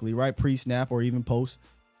correctly, right, pre-snap or even post,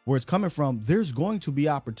 where it's coming from, there's going to be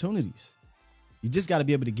opportunities. You just got to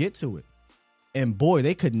be able to get to it. And boy,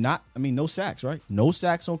 they could not. I mean, no sacks, right? No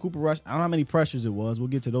sacks on Cooper Rush. I don't know how many pressures it was. We'll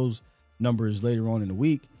get to those numbers later on in the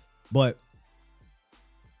week. But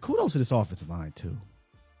kudos to this offensive line too,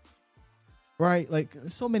 right? Like,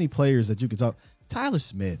 so many players that you could talk. Tyler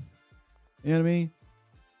Smith, you know what I mean?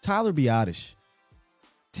 Tyler Biotish.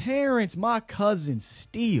 Terrence, my cousin,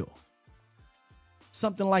 Steele.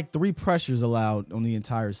 Something like 3 pressures allowed on the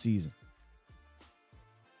entire season.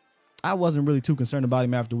 I wasn't really too concerned about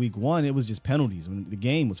him after week 1. It was just penalties. When the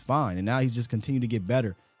game was fine, and now he's just continued to get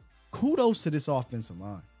better. Kudos to this offensive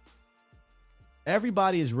line.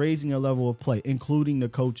 Everybody is raising their level of play, including the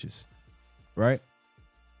coaches, right?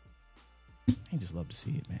 I just love to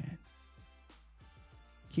see it, man.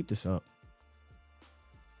 Keep this up.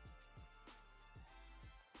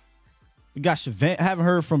 We got Shavance. I haven't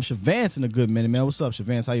heard from Shavance in a good minute, man. What's up,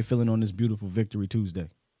 Shavance? How you feeling on this beautiful Victory Tuesday?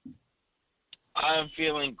 I'm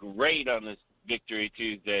feeling great on this Victory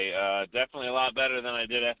Tuesday. Definitely a lot better than I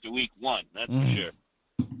did after week 1. That's for sure.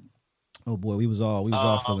 Oh boy, we was all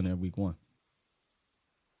feeling it week 1.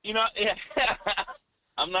 You know, yeah,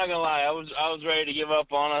 I'm not gonna lie. I was ready to give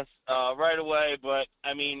up on us right away, but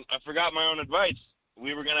I mean, I forgot my own advice.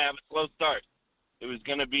 We were gonna have a slow start. It was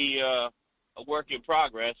gonna be a work in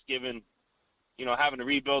progress, given having to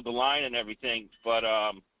rebuild the line and everything. But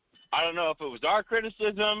I don't know if it was our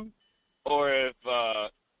criticism or if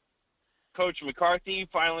Coach McCarthy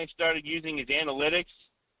finally started using his analytics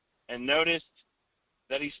and noticed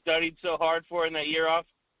that he studied so hard for in that year off,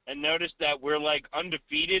 and noticed that we're like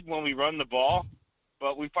undefeated when we run the ball,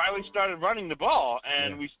 but we finally started running the ball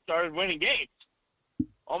and we started winning games.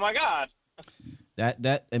 Oh my God.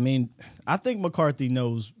 I mean, I think McCarthy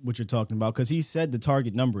knows what you're talking about, because he said the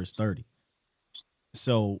target number is 30.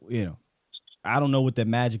 So, I don't know what that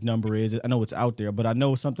magic number is. I know it's out there, but I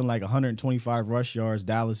know something like 125 rush yards.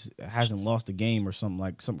 Dallas hasn't lost a game or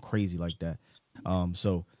something crazy like that.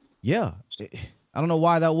 So yeah, I don't know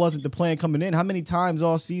why that wasn't the plan coming in. How many times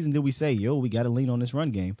all season did we say, yo, we got to lean on this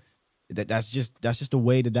run game? That's just the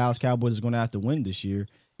way the Dallas Cowboys are going to have to win this year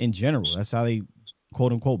in general. That's how they,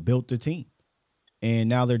 quote unquote, built their team. And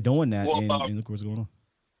now they're doing that, and look what's going on.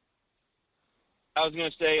 I was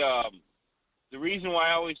going to say, the reason why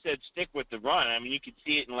I always said stick with the run, I mean, you could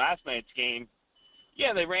see it in last night's game.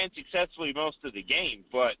 yeah, they ran successfully most of the game,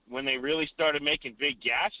 but when they really started making big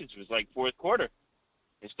gashes was like fourth quarter.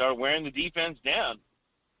 They started wearing the defense down.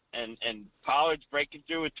 And Pollard's breaking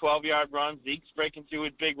through with 12-yard runs. Zeke's breaking through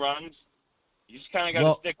with big runs. You just kind of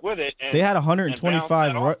got to stick with it. And, they had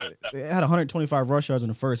 125. They had 125 rush yards in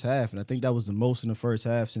the first half, and I think that was the most in the first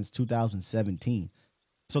half since 2017.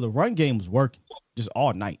 So the run game was working just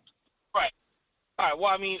all night. Right. All right.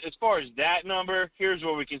 Well, I mean, as far as that number, here's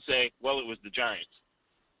what we can say. Well, it was the Giants,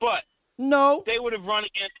 but no, they would have run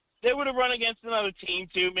against. They would have run against another team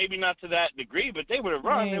too. Maybe not to that degree, but they would have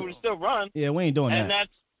run. They would have still run. Yeah, we ain't doing that. And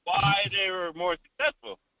that's why they were more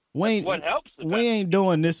successful. What helps? We ain't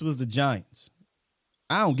doing this was the Giants.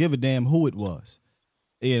 I don't give a damn who it was.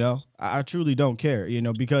 You know, I truly don't care, you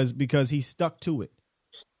know, because he stuck to it.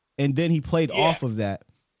 And then he played off of that.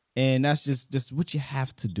 And that's just what you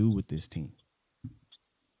have to do with this team.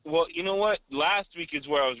 Well, you know what? Last week is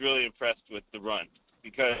where I was really impressed with the run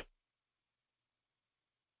because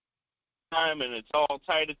time and it's all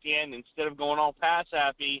tight at the end. Instead of going all pass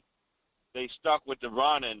happy, they stuck with the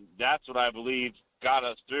run, and that's what I believe got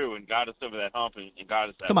us through and got us over that hump and got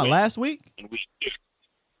us that Come on, last week? In week 2.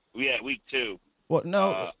 We had week 2. Well,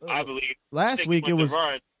 no, I believe last week it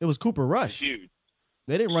was Cooper Rush. Huge.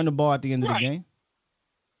 They didn't run the ball at the end of the game.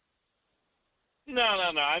 No.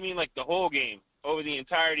 I mean like the whole game, over the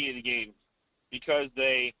entirety of the game, because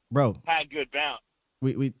they had good bounce.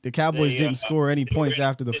 The Cowboys didn't score any points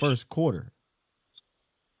after the first quarter.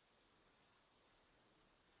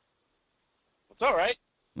 It's all right.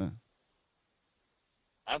 Yeah.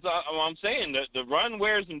 That's all I'm saying. The run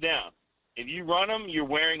wears them down. If you run them, you're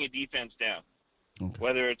wearing a defense down. Okay.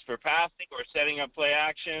 Whether it's for passing or setting up play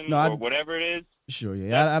action or whatever it is. Sure,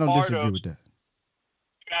 yeah. I don't disagree with that.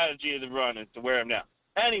 Strategy of the run is to wear them down.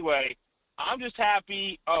 Anyway, I'm just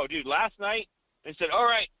happy. Oh, dude, last night they said, all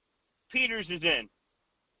right, Peters is in.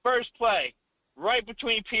 First play, right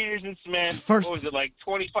between Peters and Smith. What was it, like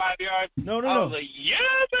 25 yards? No. I was like, yeah,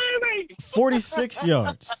 baby. 46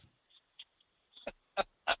 yards.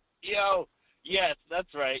 Yo, yes,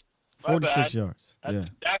 that's right. 46 yards. That's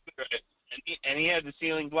exactly right. And he had the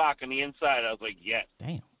ceiling block on the inside. I was like, yes.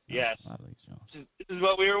 Damn. Yes. This is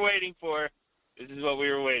what we were waiting for.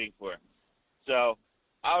 So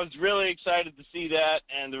I was really excited to see that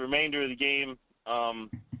and the remainder of the game.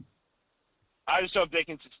 I just hope they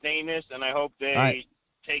can sustain this, and I hope they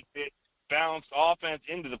take this balanced offense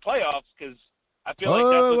into the playoffs because I feel like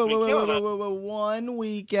that's what's been killing us. 1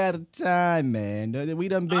 week at a time, man. We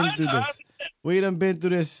done been through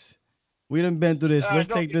this. Let's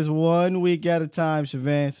take this 1 week at a time,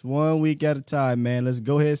 Shavance. 1 week at a time, man. Let's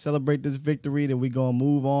go ahead and celebrate this victory. Then we're gonna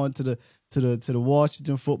move on to the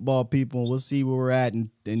Washington football people, and we'll see where we're at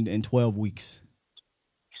in 12 weeks.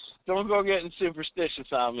 Don't go getting superstitious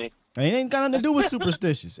on me. It ain't got nothing to do with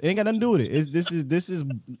superstitious. It ain't got nothing to do with it. This is.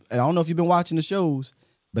 I don't know if you've been watching the shows,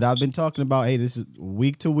 but I've been talking about. Hey, this is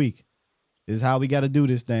week to week. This is how we got to do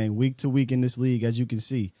this thing, week to week in this league, as you can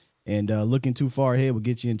see. And looking too far ahead will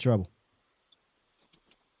get you in trouble.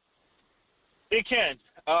 It can.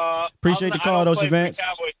 Appreciate the call, though, Vance.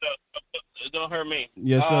 Don't hurt me.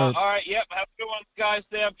 Yes, sir. All right. Yep. Have a good one, guys.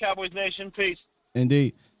 Stay up, Cowboys Nation. Peace.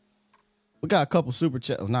 Indeed. We got a couple super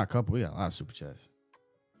chats. Not a couple. We got a lot of super chats.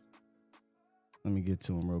 Let me get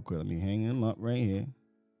to them real quick. Let me hang them up right here.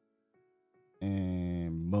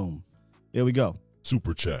 And boom. Here we go.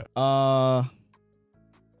 Super chat.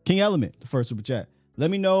 King Element, the first super chat. Let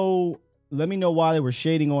me know why they were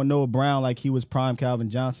shading on Noah Brown like he was prime Calvin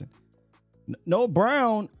Johnson. Noah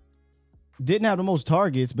Brown didn't have the most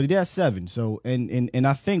targets, but he had 7. So and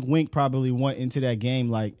I think Wink probably went into that game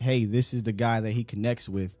like, hey, this is the guy that he connects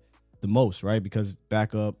with the most, right? Because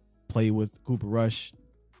backup played with Cooper Rush.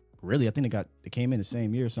 Really, I think they came in the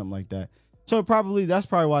same year or something like that. So that's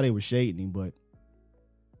probably why they were shading him, but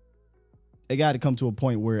it got to come to a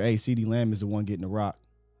point where, hey, CeeDee Lamb is the one getting the rock.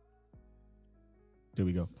 There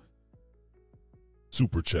we go.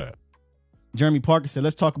 Super chat. Jeremy Parker said,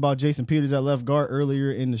 let's talk about Jason Peters at left guard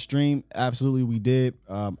earlier in the stream. Absolutely, we did.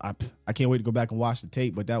 I can't wait to go back and watch the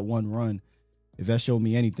tape, but that one run, if that showed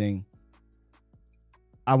me anything,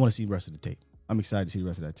 I want to see the rest of the tape. I'm excited to see the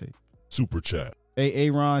rest of that tape. Super chat.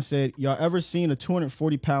 Aaron said, y'all ever seen a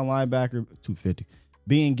 240-pound linebacker, 250,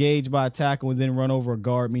 be engaged by a tackle and then run over a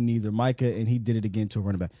guard? Me neither. Micah, and he did it again to a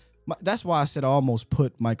running back. That's why I said I almost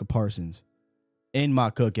put Micah Parsons in my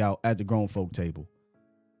cookout at the grown folk table,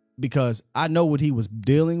 because I know what he was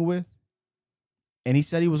dealing with, and he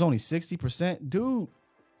said he was only 60%.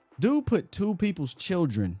 Dude put 2 people's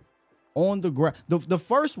children on the ground. The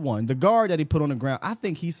first one, the guard that he put on the ground, I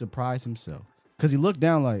think he surprised himself because he looked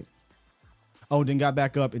down like, Oh, then got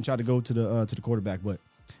back up and tried to go to the quarterback. But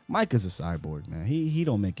Micah's a cyborg, man. He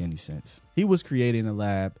don't make any sense. He was created in a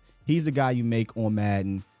lab. He's the guy you make on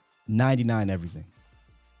Madden 99 everything.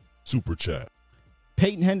 Super chat.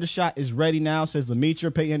 Peyton Hendershot is ready now, says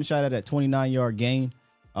Lemitra. Peyton Hendershot had that 29-yard gain.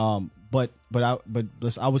 But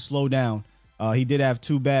I would slow down. He did have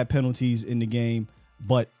 2 bad penalties in the game,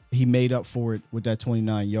 but he made up for it with that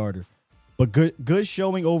 29-yarder. But good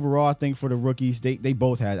showing overall, I think, for the rookies. They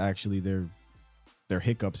both had actually their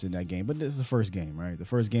hiccups in that game. But this is the first game, right? The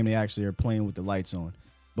first game they actually are playing with the lights on.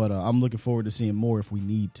 But I'm looking forward to seeing more if we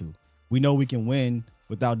need to. We know we can win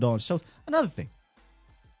without Dalton Schultz. Another thing,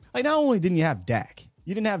 like not only didn't you have Dak,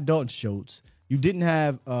 you didn't have Dalton Schultz. You didn't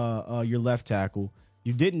have your left tackle.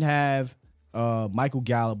 You didn't have Michael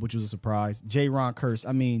Gallup, which was a surprise. J-Ron Curse.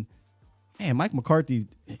 I mean, man, Mike McCarthy,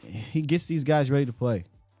 he gets these guys ready to play.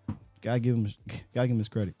 Gotta give him his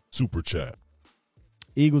credit. Super chat.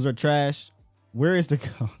 Eagles are trash. Where is the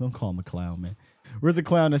don't call him a clown, man. Where's the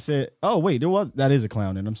clown that said, oh wait, that is a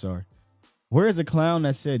clown, and I'm sorry. Where is the clown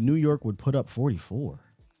that said New York would put up 44?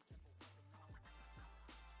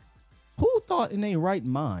 Who thought in their right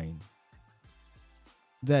mind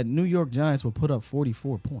that New York Giants would put up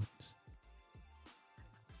 44 points?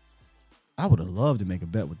 I would have loved to make a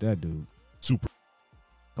bet with that dude.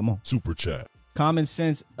 Come on. Super chat. Common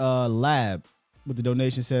Sense Lab with the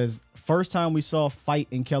donation says, first time we saw fight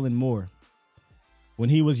in Kellen Moore when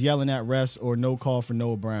he was yelling at refs or no call for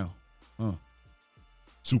Noah Brown.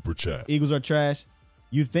 Super chat. Eagles are trash.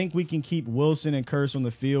 You think we can keep Wilson and Curse on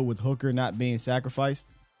the field with Hooker not being sacrificed?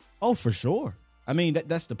 Oh, for sure. I mean,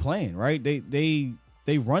 that's the plan, right? They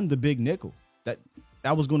run the big nickel.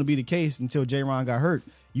 That was going to be the case until J-Ron got hurt.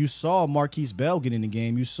 You saw Marquise Bell get in the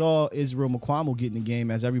game. You saw Israel Mukuamu get in the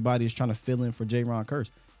game as everybody is trying to fill in for J-Ron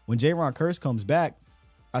Curse. When J-Ron Curse comes back,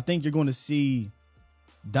 I think you're going to see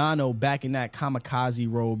Dono back in that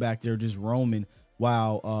kamikaze role back there just roaming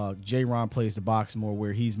while J-Ron plays the box more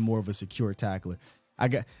where he's more of a secure tackler.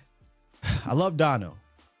 I love Dono.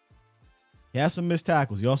 He has some missed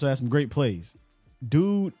tackles. He also has some great plays.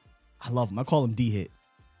 Dude, I love him. I call him D-Hit.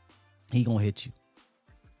 He going to hit you.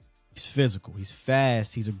 He's physical. He's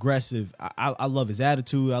fast. He's aggressive. I love his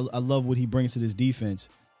attitude. I love what he brings to this defense.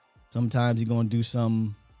 Sometimes he's going to do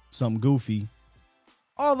something goofy.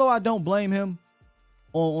 Although I don't blame him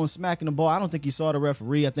on smacking the ball. I don't think he saw the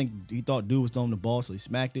referee. I think he thought dude was throwing the ball, so he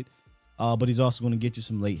smacked it. But he's also going to get you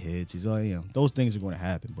some late hits. Those things are going to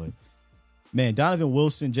happen. But, man, Donovan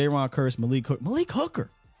Wilson, J-Ron Curse, Malik Hooker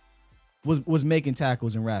was making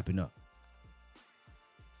tackles and wrapping up.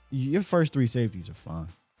 Your first 3 safeties are fine.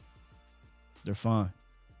 They're fine.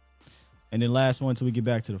 And then last one until we get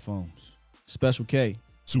back to the phones. Special K.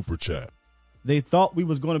 Super chat. They thought we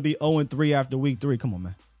was going to be 0-3 after week 3. Come on,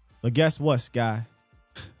 man. But guess what, Sky?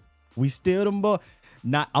 We still them boy.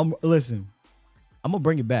 Listen. I'm gonna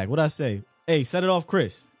bring it back. What'd I say? Hey, set it off,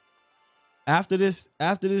 Chris. After this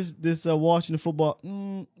Washington football,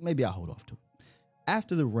 maybe I'll hold off to it.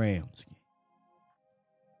 After the Rams game,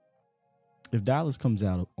 if Dallas comes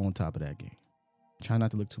out on top of that game, try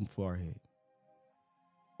not to look too far ahead.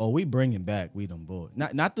 Oh, we bringing back We Them Boys.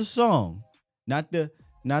 Not the song, not the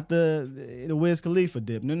Wiz Khalifa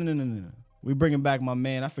dip. No. We bringing back my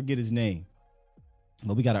man. I forget his name,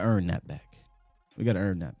 but we got to earn that back.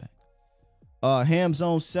 Ham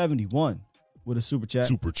Zone 71 with a super chat.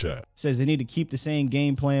 Super chat Says they need to keep the same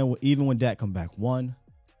game plan even when Dak come back. 100%.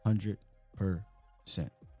 100%.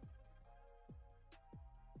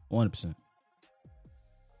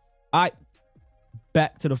 All right,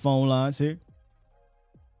 back to the phone lines here.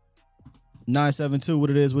 972, what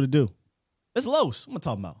it do? It's Los. What am I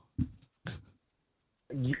talking about?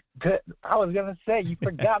 Good. I was gonna say you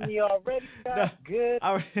forgot me already. Good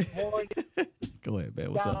morning. Go ahead,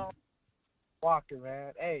 man. What's up? Walker,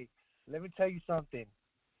 man. Hey, let me tell you something.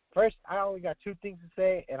 First, I only got 2 things to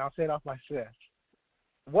say, and I'll say it off my chest.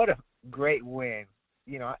 What a great win.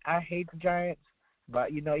 I hate the Giants,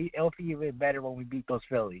 but it'll feel even better when we beat those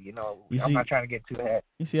Philly. I'm not trying to get too ahead.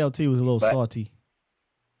 You see, LT was a little salty.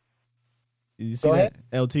 You see that?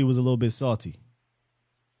 LT was a little bit salty.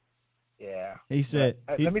 Yeah. He said.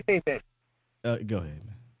 Let me say this. Go ahead,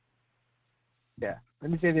 man. Yeah.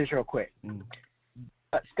 Let me say this real quick.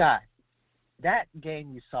 Scott, that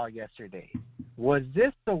game you saw yesterday, was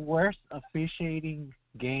this the worst officiating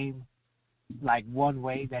game, like one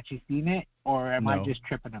way that you've seen it, or am I just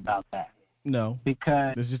tripping about that? No.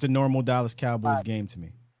 Because it's just a normal Dallas Cowboys game to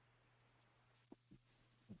me.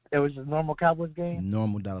 It was a normal Cowboys game?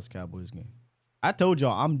 Normal Dallas Cowboys game. I told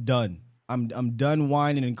y'all I'm done. I'm done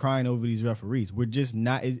whining and crying over these referees. We're just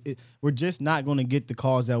not going to get the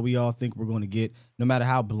calls that we all think we're going to get, no matter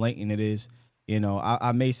how blatant it is.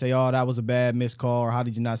 I may say, oh, that was a bad missed call, or how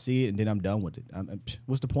did you not see it? And then I'm done with it.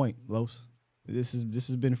 What's the point, Los? This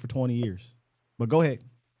has been for 20 years. But go ahead.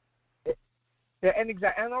 Yeah,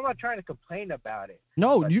 and I'm not trying to complain about it.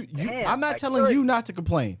 No, but damn, I'm not telling you not to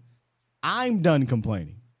complain. I'm done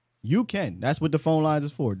complaining. You can. That's what the phone lines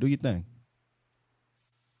is for. Do your thing.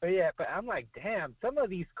 But I'm like, damn, some of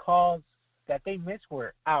these calls that they missed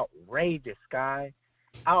were outrageous, guy.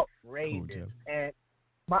 Outrageous.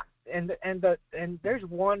 Cool, and there's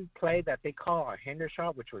one play that they call on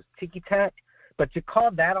Hendershot, which was ticky tack, but to call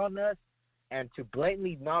that on us and to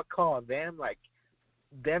blatantly not call on them, like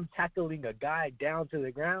them tackling a guy down to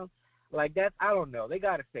the ground, like that, I don't know. They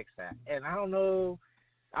got to fix that. And I don't know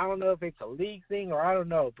if it's a league thing or I don't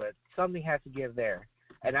know, but something has to give there.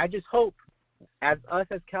 And I just hope as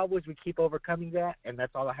Cowboys, we keep overcoming that, and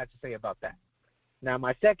that's all I have to say about that. Now,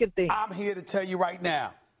 my second thing. I'm here to tell you right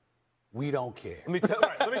now, we don't care. Let me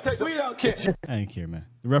tell you, we don't care. I ain't care, man.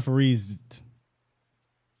 The referees.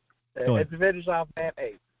 Go ahead. To finish off, man,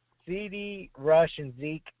 hey, CD, Rush, and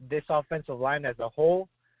Zeke, this offensive line as a whole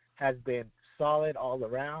has been solid all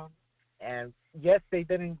around. And yes, they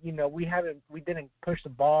didn't, we didn't push the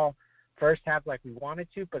ball first half like we wanted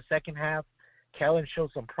to, but second half, Kellen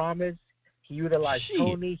showed some promise. He utilized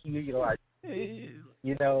Tony. He utilized,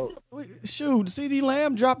 Shoot, CD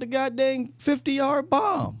Lamb dropped a goddamn 50-yard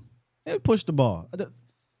bomb. They pushed the ball.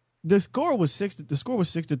 The score was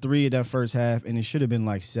 6-3 in that first half, and it should have been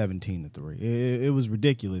like 17-3. It was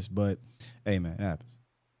ridiculous, but hey, man, it happens.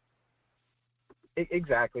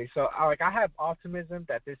 Exactly. So, I have optimism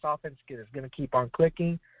that this offense is going to keep on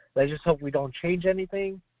clicking. Let's just hope we don't change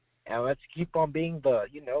anything, and let's keep on being the,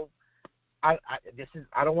 I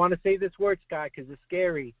don't want to say this word, Scott, because it's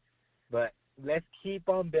scary, but let's keep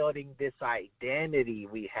on building this identity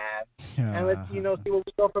we have, and let's see what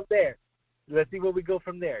we go from there. Let's see what we go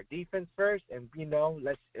from there. Defense first, and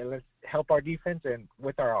let's help our defense and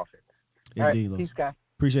with our offense. Indeed, all right, peace, guys.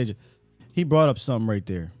 Appreciate you. He brought up something right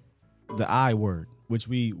there, the I word, which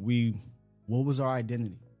we what was our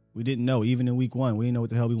identity? We didn't know. Even in week 1, we didn't know what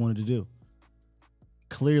the hell we wanted to do.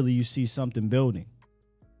 Clearly, you see something building.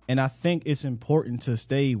 And I think it's important to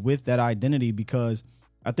stay with that identity because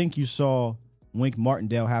I think you saw Wink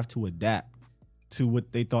Martindale have to adapt to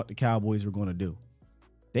what they thought the Cowboys were going to do.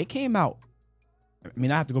 They came out. I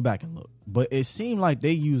mean, I have to go back and look, but it seemed like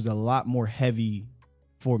they used a lot more heavy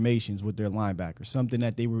formations with their linebackers, something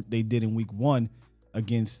that they did in week 1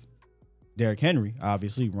 against Derrick Henry,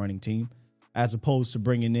 obviously running team, as opposed to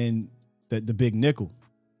bringing in the big nickel.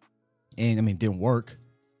 And I mean, it didn't work.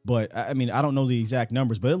 But, I mean, I don't know the exact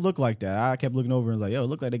numbers, but it looked like that. I kept looking over and was like, it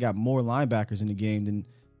looked like they got more linebackers in the game than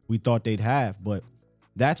we thought they'd have. But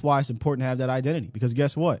that's why it's important to have that identity. Because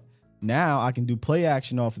guess what? Now I can do play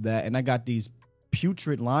action off of that, and I got these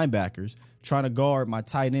putrid linebackers trying to guard my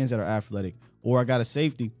tight ends that are athletic. Or I got a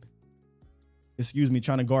safety,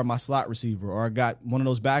 trying to guard my slot receiver. Or I got one of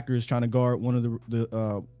those backers trying to guard one of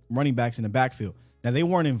the running backs in the backfield. Now, they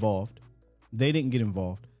weren't involved. They didn't get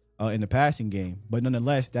involved in the passing game, but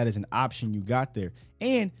nonetheless, that is an option you got there.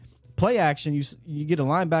 And play action, you get a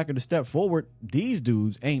linebacker to step forward. These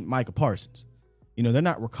dudes ain't Micah Parsons. They're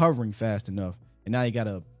not recovering fast enough, and now you got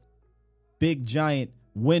a big giant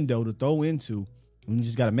window to throw into, and you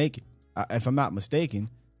just got to make it. If I'm not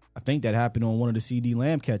mistaken, I think that happened on one of the CD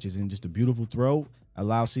Lamb catches, and just a beautiful throw,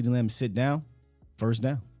 allow CD Lamb to sit down, first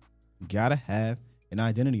down. You gotta have an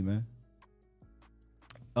identity, man.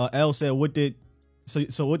 L said, what did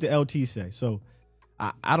LT say? So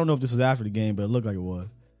I don't know if this was after the game, but it looked like it was.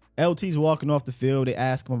 LT's walking off the field. They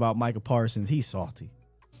ask him about Micah Parsons. He's salty.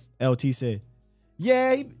 LT said,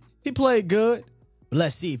 yeah, he played good, but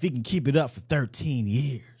let's see if he can keep it up for 13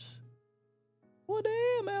 years. Well,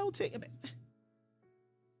 damn, LT.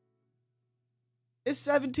 It's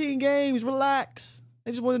 17 games. Relax.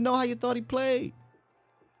 They just want to know how you thought he played.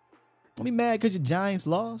 Don't be mad because your Giants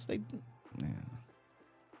lost.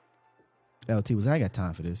 LT was, I ain't got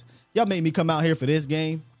time for this. Y'all made me come out here for this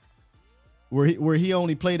game where he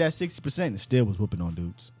only played at 60% and still was whooping on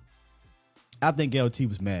dudes. I think LT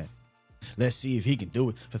was mad. Let's see if he can do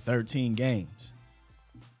it for 13 games.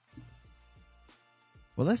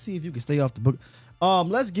 Well, let's see if you can stay off the book.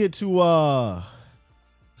 Let's get to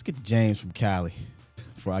James from Cali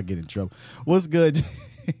before I get in trouble. What's good?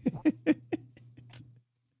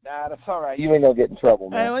 Nah, that's all right. You ain't gonna get in trouble,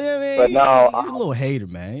 man. Hey, well, I mean, but no, he's a little hater,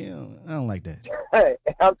 man. I don't like that. Hey,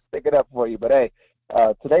 I'll stick it up for you. But hey,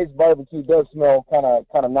 today's barbecue does smell kind of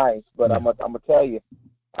nice. But yeah. I'm gonna tell you,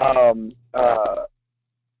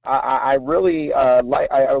 I really like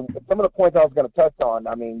some of the points I was gonna touch on.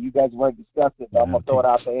 I mean, you guys weren't discussing, but I'm gonna throw it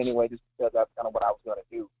out there anyway, just because that's kind of what I was gonna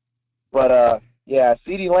do. But yeah,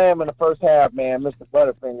 CeeDee Lamb in the first half, man, Mr.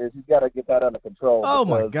 Butterfingers, he's got to get that under control. Oh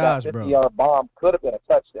my because gosh, that bro! 50-yard bomb could have been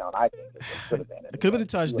a touchdown. I think it could have been. It could have been a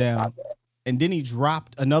touchdown. And then he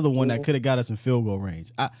dropped another one that could have got us in field goal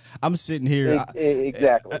range. I'm sitting here.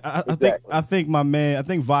 Exactly. I think my man. I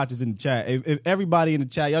think Vach is in the chat. If everybody in the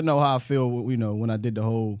chat, y'all know how I feel. You know when I did the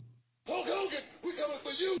whole. Hulk Hogan, we coming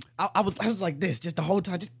for you. I was like this just the whole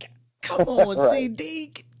time. Just come on, right.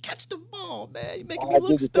 CD, catch the ball, man. You're making me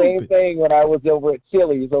look stupid. I did the same thing when I was over at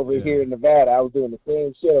Chili's here in Nevada. I was doing the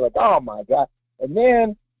same shit. Like, oh my god! And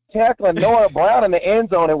then tackling Noah Brown in the end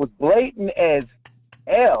zone. It was blatant as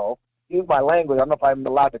hell. Use my language. I don't know if I'm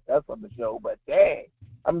allowed to cuss on the show, but dang,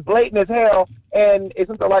 I'm blatant as hell. And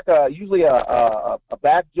isn't there like usually a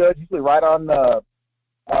back judge, usually right on the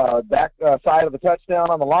back side of the touchdown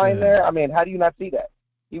on the line there? I mean, how do you not see that?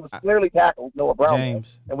 He was clearly tackled, Noah Brown,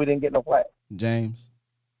 James, and we didn't get no flag. James,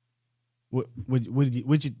 what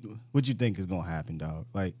you think is gonna happen, dog?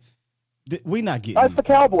 Like, we not getting. It's the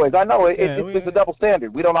Cowboys. I know it's a double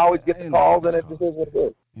standard. We don't always get the calls, and it just is what it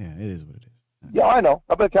is. Yeah, it is what it is. Yeah, I know.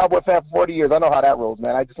 I've been a Cowboy fan for 40 years. I know how that rolls,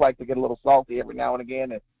 man. I just like to get a little salty every now and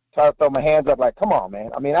again and try to throw my hands up like, come on,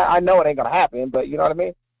 man. I mean, I know it ain't going to happen, but you know what I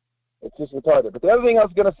mean? It's just retarded. But the other thing I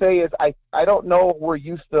was going to say is I don't know where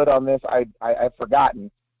you stood on this. I've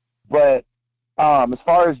forgotten. But as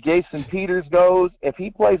far as Jason Peters goes, if he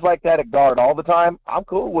plays like that at guard all the time, I'm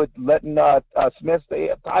cool with letting Tyler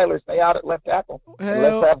stay out at left tackle.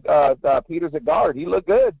 Let's have Peters at guard. He looked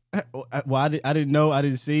good. Well, I didn't know. I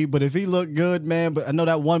didn't see. But if he looked good, man, but I know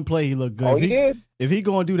that one play he looked good. Oh, he did? If he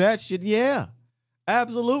going to do that shit, yeah.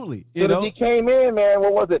 Absolutely. You know? He came in, man,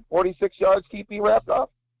 what was it, 46 yards TP wrapped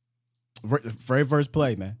up? Very first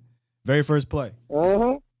play, man. Very first play.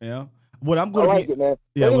 Mm-hmm. Yeah. What I'm going to like it, man.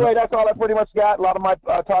 Yeah, anyway, that's all I pretty much got. A lot of my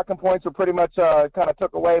talking points were pretty much kind of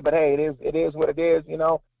took away, but hey, it is what it is, you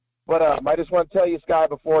know. But I just want to tell you, Sky,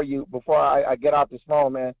 before I get off this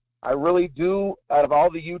phone, man, I really do. Out of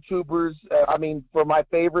all the YouTubers, I mean, for my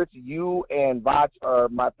favorites, you and Vach are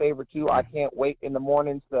my favorite too. I can't wait in the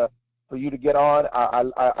mornings for you to get on.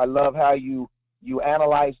 I love how you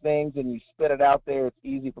analyze things and you spit it out there. It's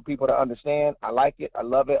easy for people to understand. I like it. I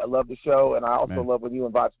love it. I love the show, and I also love when you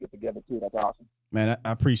and Vach get together too. That's awesome. Man,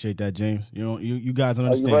 I appreciate that, James. You know, you guys don't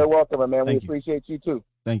understand. You're very welcome, man. Thank we appreciate you too.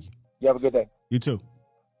 Thank you. You have a good day. You too.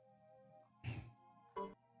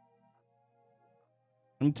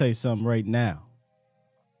 Let me tell you something right now.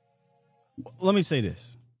 Let me say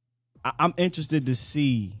this. I'm interested to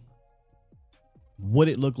see what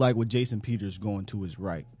it looked like with Jason Peters going to his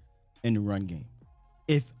right in the run game.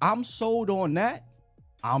 If I'm sold on that,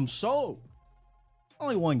 I'm sold.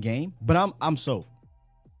 Only one game, but I'm sold.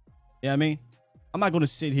 You know what I mean? I'm not going to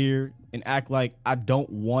sit here and act like I don't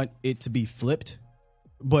want it to be flipped,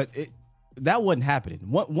 but that wasn't happening.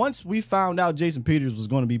 Once we found out Jason Peters was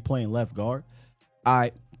going to be playing left guard,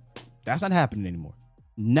 that's not happening anymore.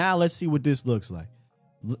 Now let's see what this looks like.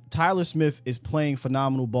 Tyler Smith is playing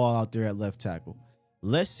phenomenal ball out there at left tackle.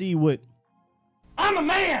 Let's see what I'm a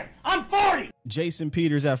man. I'm 40. Jason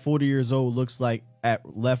Peters at 40 years old looks like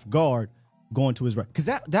at left guard going to his right. Because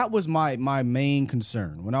that was my main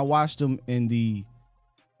concern. When I watched him not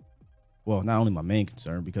only my main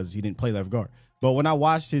concern because he didn't play left guard, but when I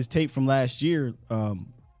watched his tape from last year, I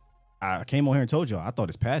came on here and told y'all I thought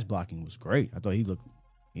his pass blocking was great. I thought he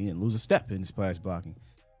didn't lose a step in his pass blocking.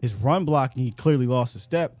 His run blocking, he clearly lost a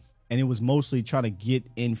step, and it was mostly trying to get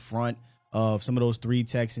in front of some of those three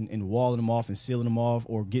techs and walling them off and sealing them off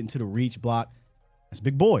or getting to the reach block. That's a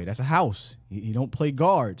big boy. That's a house. He don't play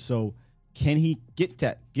guard. So can he get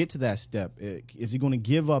to that step? Is he going to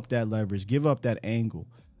give up that leverage, give up that angle?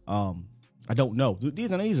 I don't know.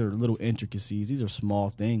 These are little intricacies. These are small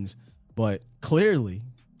things, but clearly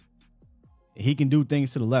he can do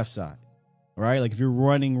things to the left side, right? Like if you're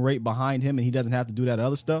running right behind him and he doesn't have to do that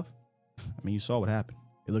other stuff, I mean, you saw what happened.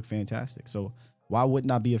 It looked fantastic. So why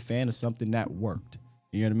wouldn't I be a fan of something that worked?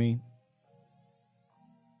 You know what I mean?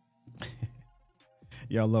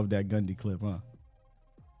 Y'all love that Gundy clip, huh?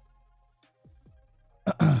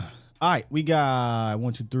 All right, we got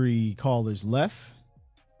 1, 2, 3 callers left.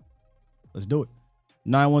 Let's do it.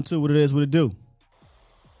 912, what it is, what it do?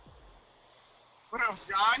 What up,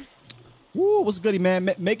 John? Woo, what's goody, man?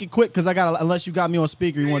 Make it quick, because unless you got me on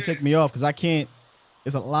speaker, you want to take me off, because I can't.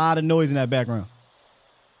 There's a lot of noise in that background.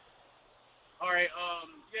 All right,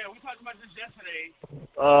 we talked about this yesterday,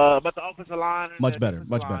 about the offensive line. Much better.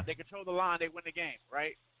 They control the line, they win the game,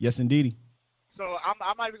 right? Yes, indeedy. So I'm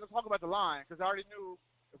not even going to talk about the line, because I already knew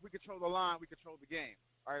if we control the line, we control the game.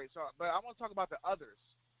 All right, but I want to talk about the others.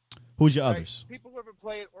 Who's your others? People who ever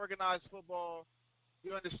played organized football,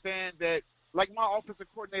 you understand that like my offensive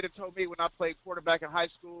coordinator told me when I played quarterback in high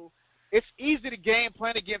school, it's easy to game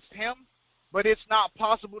plan against him, but it's not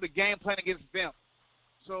possible to game plan against them.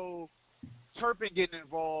 So Turpin getting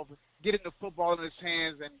involved, getting the football in his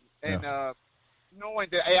hands, and knowing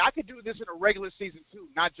that, hey, I could do this in a regular season too,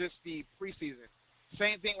 not just the preseason.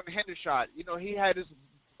 Same thing with Hendershot. He had his,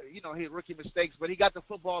 his rookie mistakes, but he got the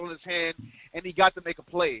football in his hand, and he got to make a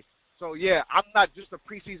play. So, yeah, I'm not just a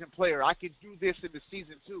preseason player. I can do this in the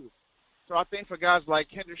season too. So I think for guys like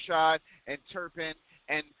Hendershot and Turpin,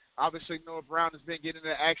 and obviously Noah Brown has been getting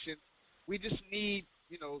into action, we just need,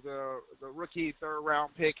 the rookie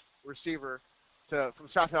third-round pick receiver from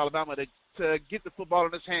South Alabama to get the football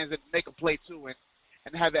in his hands and make a play too,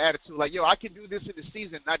 and have the attitude like, I can do this in the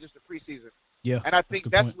season, not just the preseason. Yeah, and I think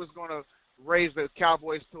that's what's going to raise the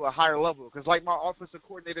Cowboys to a higher level. Because like my offensive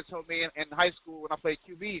coordinator told me in high school when I played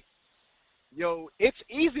QB, it's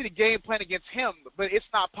easy to game plan against him, but it's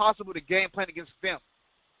not possible to game plan against them.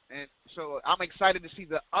 And so I'm excited to see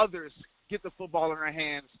the others get the football in their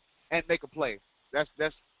hands and make a play. That's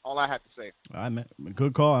all I have to say. All right, man.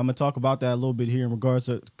 Good call. I'm going to talk about that a little bit here in regards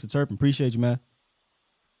to Turpin. Appreciate you, man.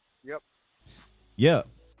 Yep. Yeah.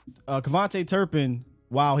 Kevontae Turpin,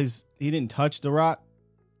 while he didn't touch the rock,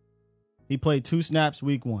 he played 2 snaps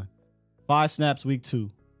week 1, 5 snaps week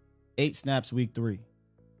 2, 8 snaps week 3.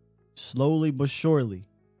 Slowly but surely,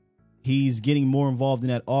 he's getting more involved in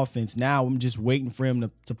that offense. Now I'm just waiting for him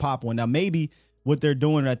to pop one. Now, maybe what they're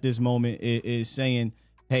doing at this moment is saying,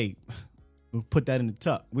 hey, we'll put that in the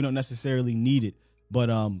tuck. We don't necessarily need it. But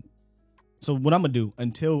so what I'm going to do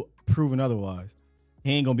until proven otherwise,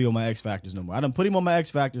 he ain't going to be on my X Factors no more. I done put him on my X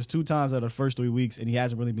Factors 2 times out of the first 3 weeks, and he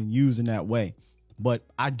hasn't really been used in that way. But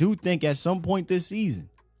I do think at some point this season,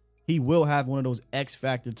 he will have one of those X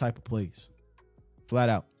Factor type of plays. Flat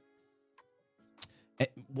out.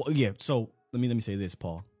 Well, yeah, so let me say this,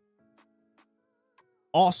 Paul.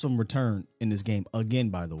 Awesome return in this game again,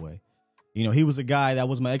 by the way. He was a guy that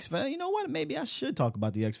was my X Factor. You know what? Maybe I should talk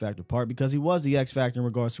about the X Factor part because he was the X Factor in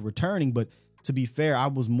regards to returning. But to be fair, I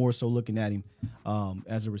was more so looking at him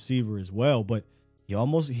as a receiver as well. But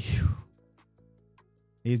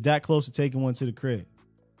he's that close to taking one to the crib.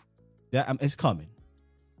 It's coming.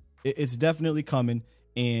 It's definitely coming.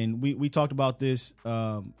 And we talked about this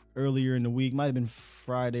earlier in the week. Might have been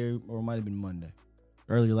Friday or might have been Monday.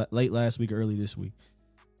 Late last week or early this week.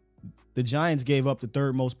 The Giants gave up the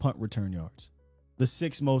 3rd most punt return yards, the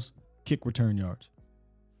 6th most kick return yards.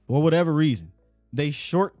 For whatever reason, they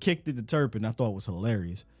short kicked it to Turpin. I thought it was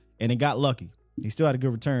hilarious. And it got lucky. He still had a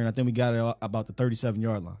good return. I think we got it about the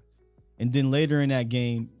 37-yard line. And then later in that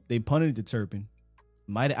game, they punted it to Turpin.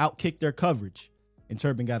 Might have outkicked their coverage. And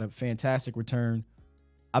Turpin got a fantastic return.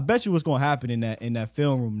 I bet you what's going to happen in that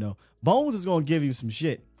film room, though. Bones is going to give you some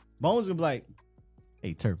shit. Bones is going to be like,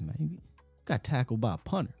 hey, Turpin, man, you got tackled by a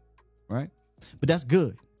punter, right? But that's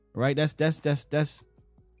good, right? That's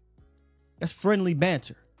friendly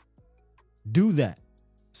banter. Do that.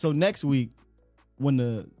 So next week,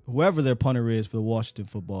 when whoever their punter is for the Washington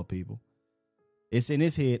football people, it's in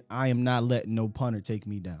his head, I am not letting no punter take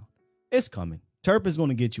me down. It's coming. Turpin's going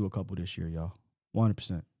to get you a couple this year, y'all. 100%.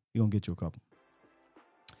 He's going to get you a couple.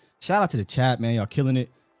 Shout out to the chat, man. Y'all killing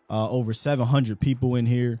it. Over 700 people in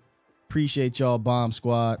here. Appreciate y'all, Bomb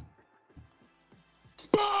Squad.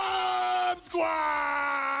 Bomb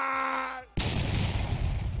Squad!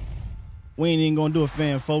 We ain't even going to do a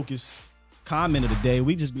fan focus comment of the day.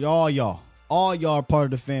 We just be all y'all are part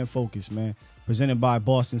of the fan focus, man. Presented by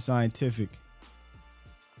Boston Scientific.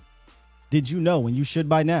 Did you know, and you should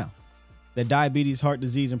by now, that diabetes, heart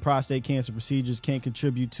disease, and prostate cancer procedures can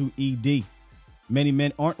contribute to ED? Many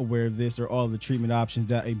men aren't aware of this or all of the treatment options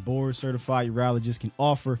that a board-certified urologist can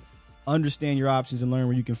offer. Understand your options and learn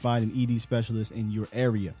where you can find an ED specialist in your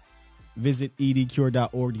area. Visit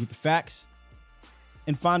edcure.org to get the facts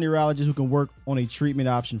and find a urologist who can work on a treatment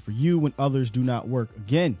option for you when others do not work.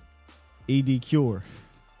 Again, edcure.org.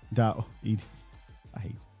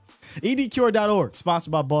 edcure.org,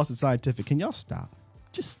 sponsored by Boston Scientific. Can y'all stop?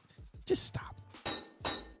 Just stop.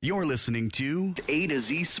 You're listening to A to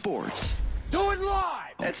Z Sports. Do it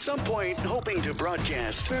live! At some point, hoping to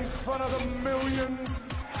broadcast in front of the millions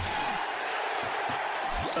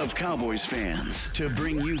of Cowboys fans to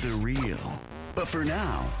bring you the real. But for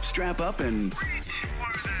now, strap up and reach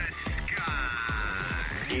for the sky.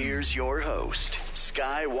 Here's your host,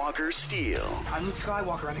 Skywalker Steele. I'm Luke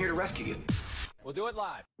Skywalker. I'm here to rescue you. We'll do it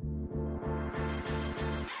live.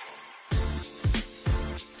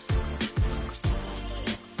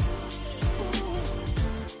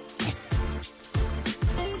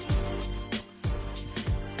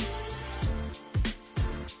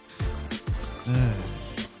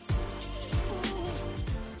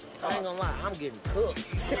 ain't gonna lie, I'm getting cooked.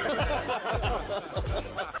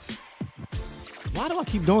 Why do I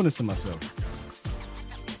keep doing this to myself?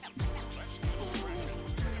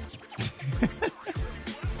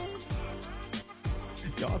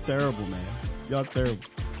 Y'all terrible, man. Y'all terrible.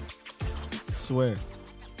 I swear.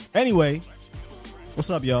 Anyway, what's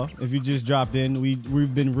up, y'all? If you just dropped in,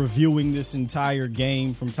 we've been reviewing this entire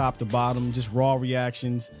game from top to bottom, just raw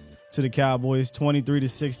reactions to the Cowboys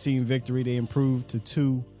 23-16 victory. They improved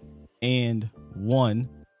to 2-1.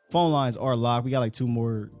 Phone lines are locked. We got like two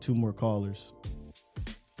more callers,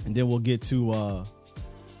 and then we'll get to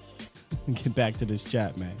get back to this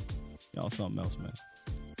chat, man. Y'all something else, man.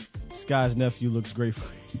 Sky's nephew looks great for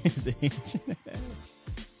his age.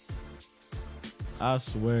 I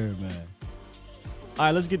swear, man. All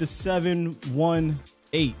right, let's get to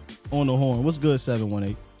 718 on the horn. What's good,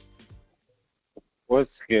 718? What's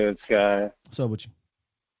good, Sky? What's up with you?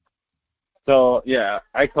 So yeah,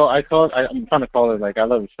 I'm trying to call it like I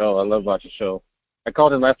love the show. I love watching the show. I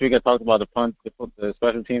called it last week. I talked about the punt, the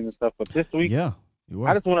special teams and stuff. But this week, yeah, you were.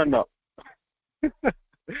 I just want to know.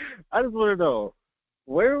 I just want to know,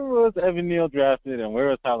 where was Evan Neal drafted and where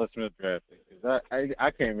was Tyler Smith drafted? Because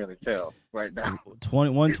I can't really tell right now.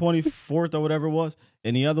 24th or whatever it was,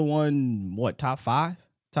 and the other one, what, top 5,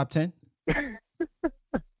 top 10?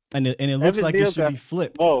 and it looks Evan like Neal it should be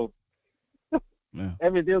flipped. Smoked. Yeah.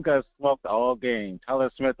 Evan Neal got smoked all game.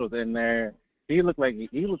 Tyler Smith was in there. He looked like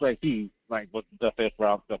he was the fifth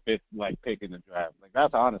pick in the draft. Like,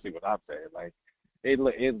 that's honestly what I'm saying. Like, it's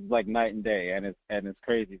like night and day, and it's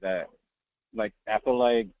crazy that, like, I feel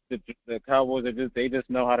like the Cowboys they just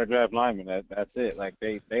know how to draft linemen. That's it. Like,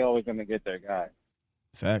 they always gonna get their guy.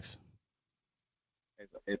 Facts.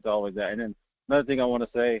 It's always that. And then another thing I want to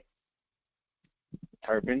say,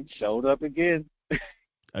 Turpin showed up again.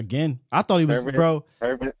 Again, I thought he was, bro.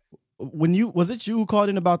 Turpin. Was it you who called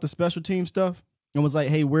in about the special team stuff and was like,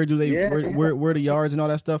 "Hey, where do they where the yards and all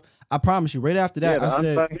that stuff?" I promise you, right after that, I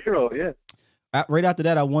said, right after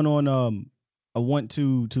that, I went on. I want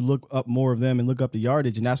to look up more of them and look up the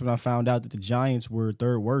yardage, and that's when I found out that the Giants were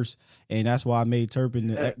third worst, and that's why I made Turpin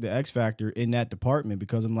the X factor in that department,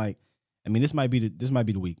 because I'm like, I mean, this might be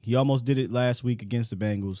the week. He almost did it last week against the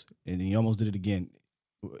Bengals, and he almost did it again.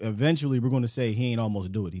 Eventually, we're going to say he ain't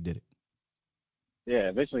almost do it. He did it. Yeah,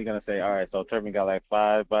 eventually going to say, all right, so Turpin got like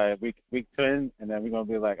 5 by week 10, and then we're going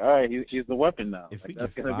to be like, all right, he's the weapon now. If like, we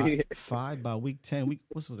that's get gonna be 5 by week 10,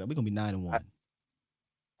 what's that? We're going to be 9-1.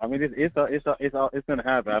 I mean, it's gonna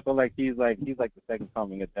happen. I feel like he's like the second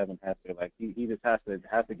coming of Devin Hester. Like he just has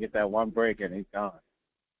to get that one break and he's gone.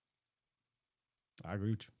 I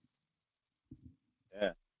agree with you.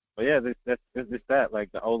 Yeah, but yeah, this that.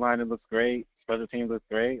 Like the O line, it looks great. Special teams looks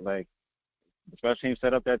great. Like the special teams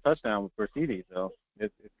set up that touchdown for CD, so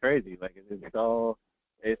it's crazy. Like it's all.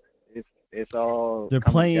 They're coming together,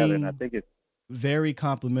 playing. and I think it's very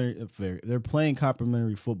complimentary. They're playing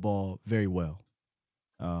complimentary football very well.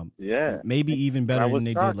 Maybe even better than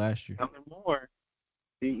they did last year. More.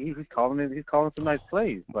 He's calling some nice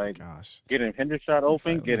plays. Like getting Hendershot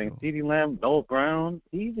open, getting CeeDee Lamb, Noah Brown.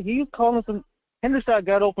 He's calling some. Hendershot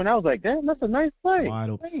got open. I was like, damn, that's a nice play. Wide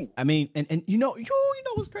open. I mean, and you know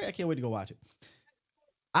what's great? I can't wait to go watch it.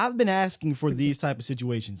 I've been asking for these type of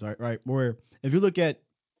situations, right? Where if you look at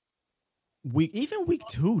week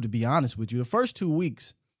 2, to be honest with you, the first 2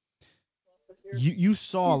 weeks. You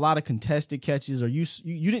saw a lot of contested catches, or you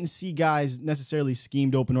didn't see guys necessarily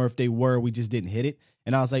schemed open, or if they were, we just didn't hit it.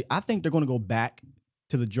 And I was like, I think they're going to go back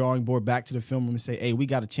to the drawing board, back to the film room, and say, hey, we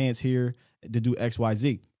got a chance here to do X, Y,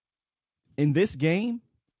 Z. In this game,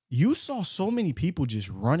 you saw so many people just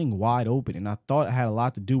running wide open, and I thought it had a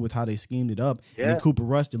lot to do with how they schemed it up. Yeah. And then Cooper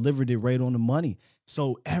Rush delivered it right on the money.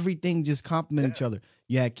 So everything just complemented each other.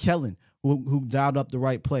 You had Kellen, who dialed up the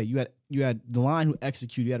right play. You had the line who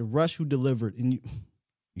executed. You had Rush who delivered, and you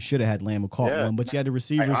should have had Lamb who caught one, but you had the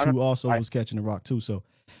receivers who also was catching the rock too. So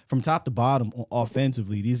from top to bottom,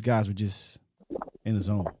 offensively, these guys were just in the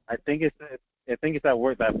zone. I think it's that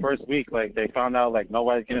work that first week. Like they found out like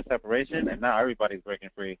nobody's getting separation, and now everybody's breaking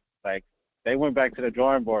free. Like they went back to the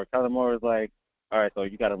drawing board. Kellen Moore was like, all right, so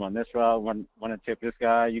you got to run this route, want to tip this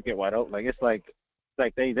guy, you get wide open. Like it's like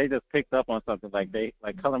they just picked up on something. Like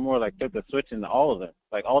Kellen Moore flipped the switch into all of them.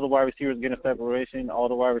 Like all the wide receivers getting separation, all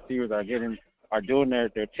the wide receivers are doing their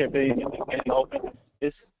tipping and getting open.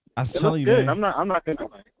 I'm telling you, good. man. I'm not gonna.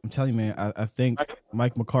 I'm telling you, man. I think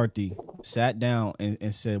Mike McCarthy sat down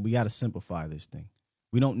and said, we got to simplify this thing.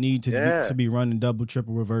 We don't need to be running double,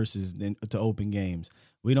 triple reverses to open games.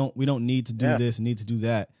 We don't need to do this and need to do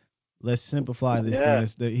that. Let's simplify this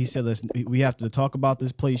thing. He said, we have to talk about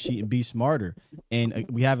this play sheet and be smarter. And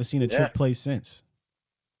we haven't seen a trick play since.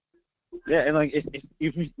 Yeah, and like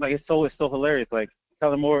it's so hilarious. Like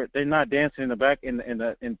Kellen Moore, they're not dancing in the back in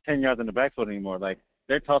 10 yards in the backfield anymore. Like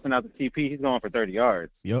they're tossing out the TP. He's going for 30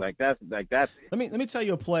 yards. Yep. Like that's. Let me tell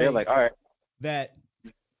you a play. They're like, all right. That,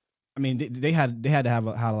 I mean, they had to had a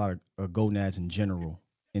lot of gonads in general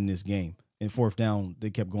in this game. In fourth down, they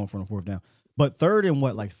kept going for the fourth down. But third and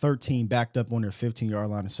 13 backed up on their 15-yard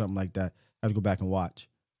line or something like that. I have to go back and watch.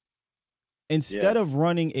 Instead of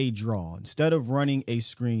running a draw, instead of running a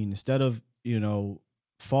screen, instead of,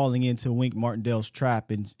 falling into Wink Martindale's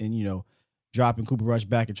trap and dropping Cooper Rush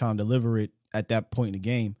back and trying to deliver it at that point in the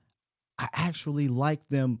game, I actually like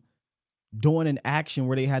them doing an action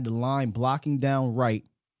where they had the line blocking down right,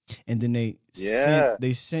 and then they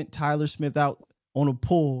sent Tyler Smith out on a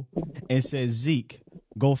pull and said, Zeke,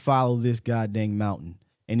 go follow this goddamn mountain.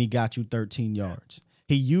 And he got you 13 yards.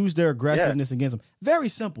 He used their aggressiveness against him. Very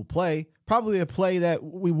simple play, probably a play that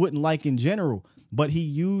we wouldn't like in general, but he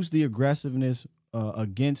used the aggressiveness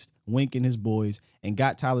against Wink and his boys and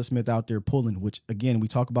got Tyler Smith out there pulling, which, again, we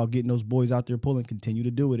talk about getting those boys out there pulling. Continue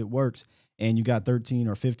to do it. It works. And you got 13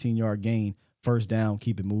 or 15-yard gain, first down,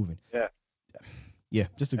 keep it moving. Yeah. Yeah,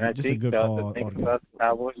 just a good call. The thing about the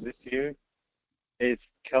Cowboys this year is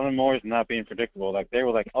Kellen Moore is not being predictable. Like, they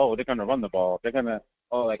were like, oh, they're going to run the ball. They're going to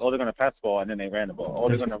pass the ball, and then they ran the ball. Oh,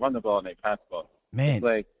 they're going to run the ball, and they passed the ball. Man,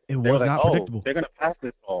 like, it was not predictable. They're going to pass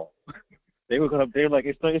this ball. They were like,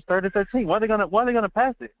 it's 13. Why are they gonna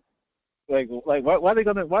pass it? Like why are they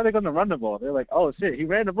gonna run the ball? They're like, oh shit, he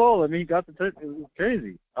ran the ball and he got the it was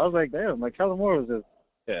crazy. I was like, damn, like Kellen Moore was just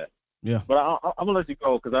yeah. But I'm gonna let you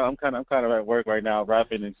go because I'm kind of at work right now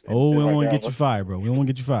rapping and. We don't want to get you fired, bro. We don't want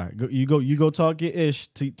to get you fired. You go talk your ish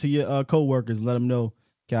to your coworkers. Let them know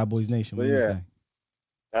Cowboys Nation. But yeah,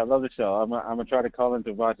 I love the show. I'm gonna try to call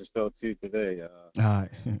into Roger's show too today. All right.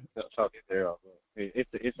 Talk it there. It's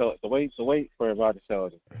the wait for Roger's show.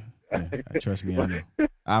 Trust me, I know.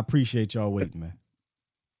 I appreciate y'all waiting, man.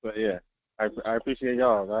 But yeah, I appreciate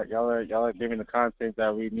y'all. Y'all are giving the content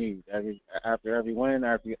that we need. After every win,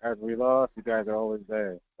 after we lost, you guys are always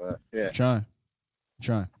there. But yeah, trying.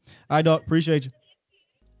 All right, dog. Appreciate you.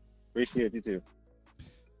 Appreciate you too.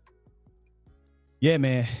 Yeah,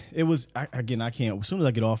 man. It was I can't. As soon as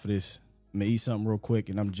I get off of this, I'm gonna eat something real quick,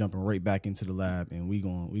 and I'm jumping right back into the lab, and we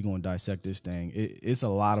gonna dissect this thing. It's a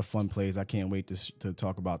lot of fun plays. I can't wait to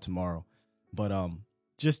talk about tomorrow. But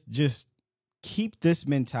just keep this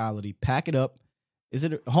mentality. Pack it up. Is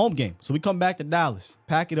it a home game? So we come back to Dallas.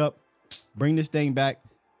 Pack it up. Bring this thing back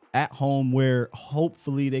at home, where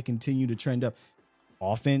hopefully they continue to trend up.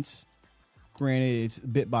 Offense, granted, it's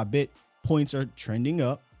bit by bit. Points are trending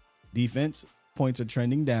up. Defense, points are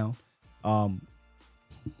trending down.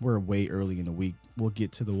 We're way early in the week. We'll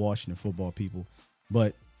get to the Washington football people,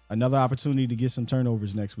 but another opportunity to get some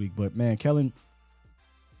turnovers next week. But man, Kellen,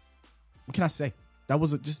 what can I say? That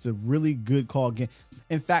was just a really good call game.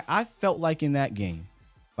 In fact, I felt like in that game,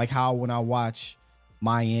 like how when I watch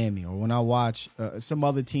Miami or when I watch some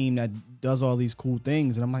other team that does all these cool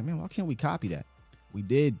things, and I'm like, man, why can't we copy that? We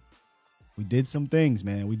did some things,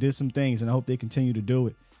 man. We did some things, and I hope they continue to do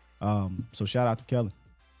it. So shout out to Kellen.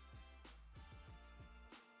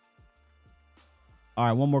 All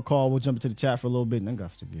right, one more call. We'll jump into the chat for a little bit, and I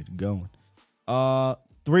got to get it going.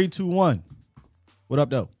 3, 2, 1. What up,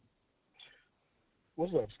 though?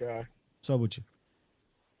 What's up, Sky? What's up with you?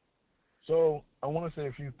 So I want to say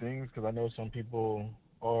a few things because I know some people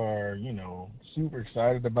are, super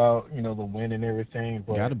excited about, the win and everything.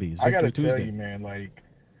 But gotta be. It's I gotta tell you, man,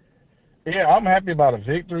 yeah, I'm happy about a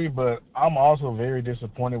victory, but I'm also very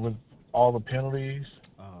disappointed with all the penalties.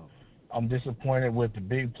 I'm disappointed with the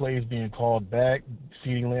big plays being called back,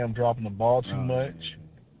 CeeDee Lamb dropping the ball too much. Yeah.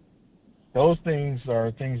 Those things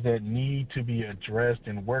are things that need to be addressed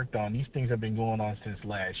and worked on. These things have been going on since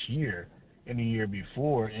last year and the year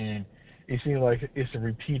before, and it seems like it's a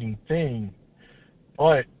repeating thing.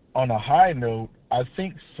 But on a high note, I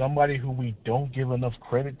think somebody who we don't give enough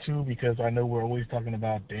credit to, because I know we're always talking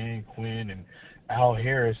about Dan Quinn and Al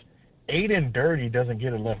Harris, Aiden Dirty doesn't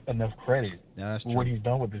get enough credit for what he's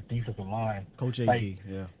done with his defensive line. Coach AD,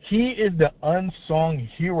 yeah. He is the unsung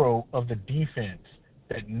hero of the defense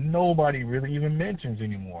that nobody really even mentions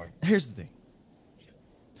anymore. Here's the thing.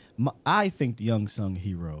 I think the unsung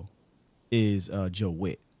hero is Joe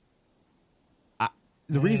Witt.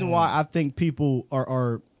 The reason why I think people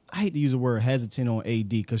are I hate to use the word hesitant on AD,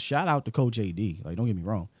 because shout out to Coach AD, like, don't get me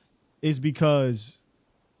wrong, is because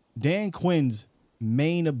Dan Quinn's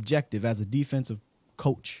main objective as a defensive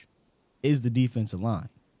coach is the defensive line.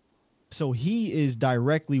 So he is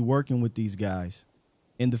directly working with these guys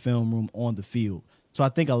in the film room, on the field. So I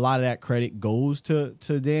think a lot of that credit goes to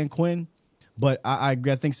Dan Quinn. But I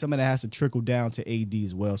agree. I think some of that has to trickle down to AD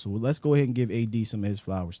as well. So let's go ahead and give AD some of his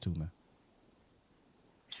flowers too, man.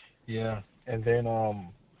 Yeah, and then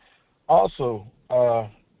also I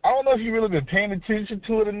don't know if you really been paying attention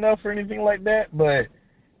to it enough or anything like that, but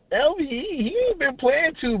LVE, he ain't been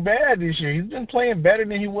playing too bad this year. He's been playing better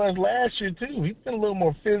than he was last year too. He's been a little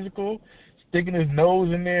more physical, sticking his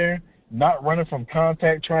nose in there, not running from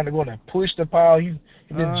contact, trying to go in and push the pile. He's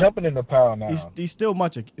been jumping in the pile now. He's still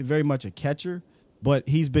very much a catcher, but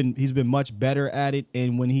he's been much better at it.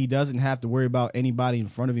 And when he doesn't have to worry about anybody in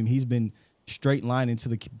front of him, he's been straight lining to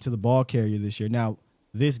the ball carrier this year. Now,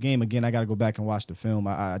 this game again, I got to go back and watch the film.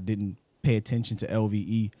 I didn't pay attention to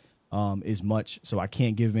LVE as much, so I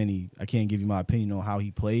can't give you my opinion on how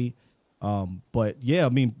he played. But yeah, I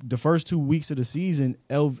mean, the first 2 weeks of the season,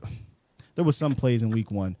 there was some plays in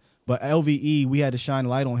week 1, but LVE, we had to shine a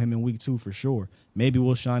light on him in week 2 for sure. Maybe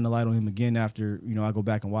we'll shine the light on him again after I go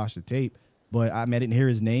back and watch the tape. But I didn't hear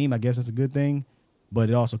his name. I guess that's a good thing. But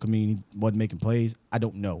it also could mean he wasn't making plays. I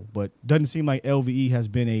don't know. But doesn't seem like LVE has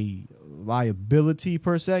been a liability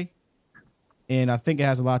per se. And I think it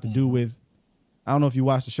has a lot to do with, I don't know if you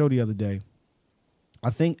watched the show the other day. I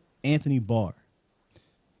think Anthony Barr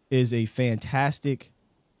is a fantastic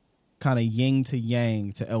kind of yin to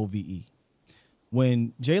yang to LVE.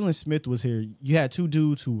 When Jalen Smith was here, you had 2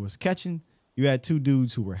 dudes who was catching. You had 2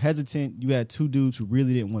 dudes who were hesitant. You had 2 dudes who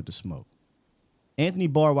really didn't want to smoke. Anthony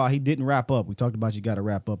Barr, while he didn't wrap up, we talked about you got to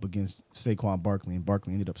wrap up against Saquon Barkley, and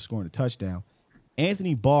Barkley ended up scoring a touchdown.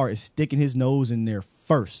 Anthony Barr is sticking his nose in there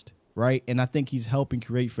first, right? And I think he's helping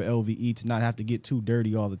create for LVE to not have to get too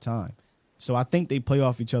dirty all the time. So I think they play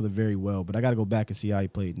off each other very well, but I got to go back and see how he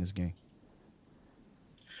played in this game.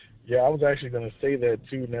 Yeah, I was actually going to say that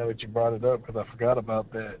too now that you brought it up because I forgot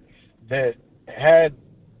about that. That had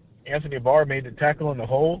Anthony Barr made the tackle in the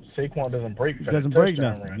hole, Saquon doesn't break. He doesn't break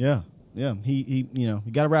nothing. Run. Yeah. He you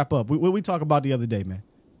got to wrap up. We talked about the other day, man.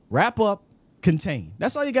 Wrap up, contain.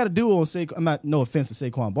 That's all you got to do on Saquon. No offense to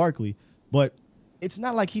Saquon Barkley, but it's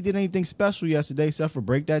not like he did anything special yesterday except for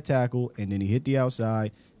break that tackle, and then he hit the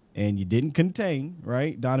outside, and you didn't contain,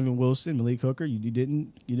 right? Donovan Wilson, Malik Hooker, you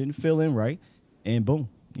didn't fill in right, and boom,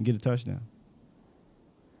 you get a touchdown.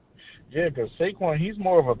 Yeah, because Saquon, he's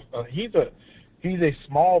more of he's a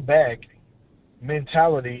small back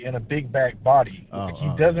mentality in a big back body. He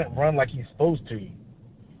doesn't run like he's supposed to.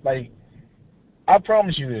 Like, I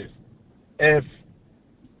promise you this. If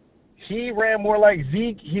he ran more like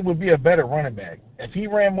Zeke, he would be a better running back. If he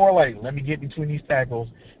ran more like, let me get between these tackles,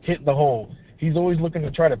 hit the hole, he's always looking to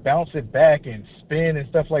try to bounce it back and spin and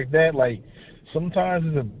stuff like that. Like,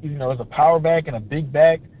 sometimes as a power back and a big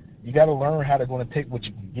back, you got to learn how to go and take what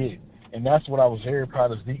you can get. And that's what I was very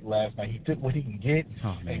proud of Zeke last night. He took what he can get,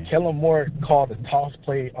 and Kellen Moore called a toss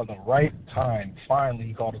play on the right time. Finally,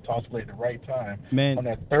 he called a toss play at the right time. Man. On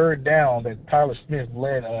that third down that Tyler Smith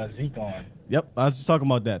led Zeke on. Yep, I was just talking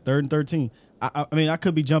about that. 3rd and 13. I mean, I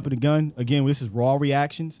could be jumping the gun. Again, this is raw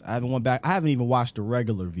reactions. I haven't even watched the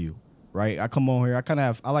regular view, right? I come on here.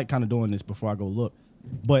 I like kind of doing this before I go look.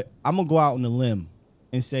 But I'm going to go out on a limb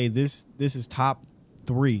and say this is top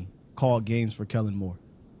 3 called games for Kellen Moore.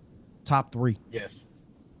 Top 3. Yes.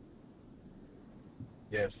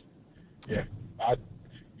 Yeah.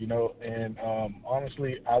 And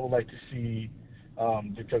honestly, I would like to see,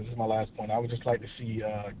 because this is my last point, I would just like to see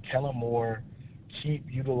Kellen Moore keep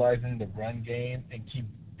utilizing the run game and keep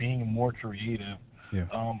being more creative. Yeah.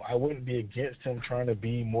 I wouldn't be against him trying to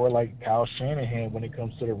be more like Kyle Shanahan when it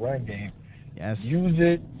comes to the run game. Yes. Use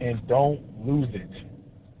it and don't lose it.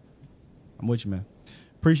 I'm with you, man.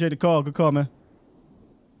 Appreciate the call. Good call, man.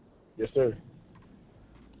 Yes, sir.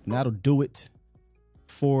 And that'll do it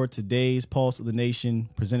for today's Pulse of the Nation,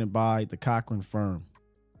 presented by the Cochran Firm.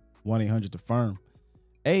 1-800-THE-FIRM.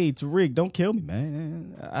 Hey, Tariq, don't kill me,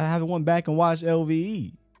 man. I haven't went back and watched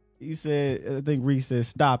LVE. He said, I think Reese said,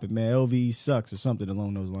 stop it, man. LVE sucks or something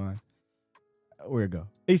along those lines. Where'd it go?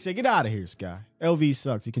 He said, get out of here, Sky. LVE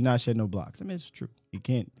sucks. He cannot shed no blocks. I mean, it's true. He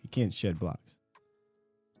can't shed blocks.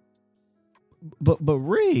 But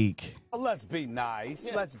Rick. Let's be nice.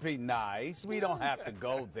 Yeah. Let's be nice. We don't have to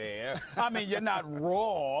go there. I mean, you're not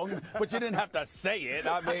wrong, but you didn't have to say it.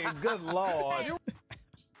 I mean, good Lord.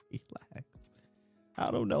 Relax.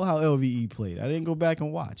 I don't know how LVE played. I didn't go back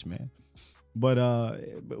and watch, man. But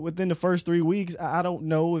within the first 3 weeks, I don't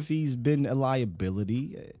know if he's been a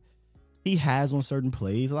liability. He has on certain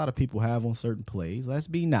plays. A lot of people have on certain plays. Let's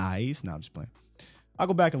be nice. No, I'm just playing. I'll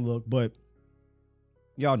go back and look, but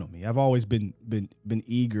y'all know me. I've always been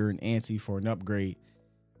eager and antsy for an upgrade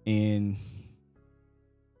in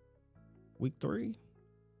week 3.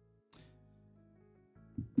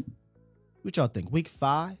 What y'all think? Week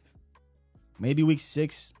 5? maybe week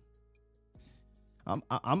 6.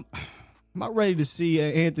 I'm not ready to see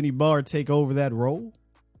Anthony Barr take over that role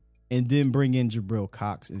and then bring in Jabril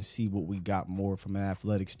Cox and see what we got more from an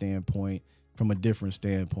athletic standpoint, from a different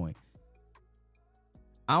standpoint.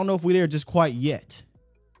 I don't know if we're there just quite yet,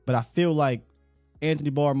 but I feel like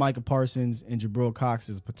Anthony Barr, Micah Parsons, and Jabril Cox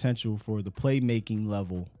is potential for the playmaking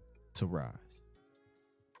level to rise.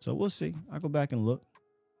 So we'll see. I'll go back and look.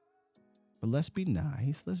 But let's be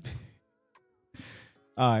nice. Let's be.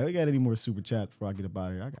 All right, we got any more super chat before I get up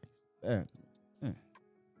out of here? I got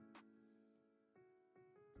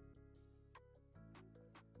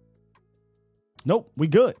Nope, we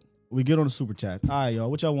good. We good on the super chats. All right, y'all.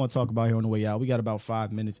 What y'all want to talk about here on the way out? We got about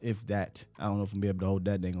 5 minutes, if that. I don't know if I'm be able to hold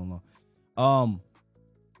that dang on long.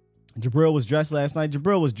 Jabril was dressed last night.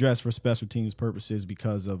 Jabril was dressed for special teams purposes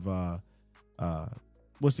because of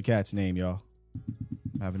what's the cat's name, y'all?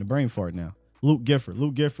 I'm having a brain fart now. Luke Gifford.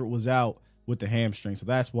 Luke Gifford was out with the hamstring, so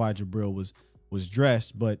that's why Jabril was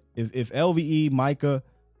dressed. But if LVE, Micah,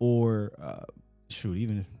 or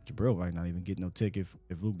even Jabril might not even get no ticket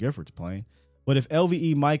if Luke Gifford's playing. But if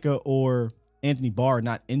LVE, Micah, or Anthony Barr are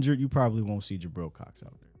not injured, you probably won't see Jabril Cox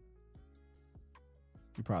out there.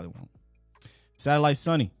 You probably won't. Satellite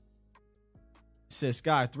Sunny says,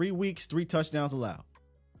 Sky, 3 weeks, 3 touchdowns allowed.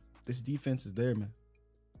 This defense is there, man.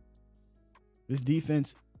 This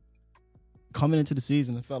defense, coming into the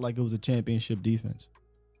season, it felt like it was a championship defense.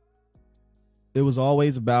 It was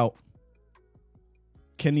always about,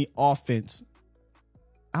 can the offense,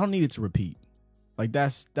 I don't need it to repeat. Like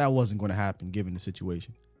that wasn't going to happen given the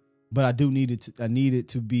situation. But I need it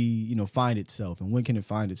to be, find itself. And when can it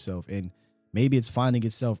find itself? And maybe it's finding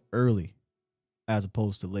itself early as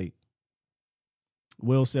opposed to late.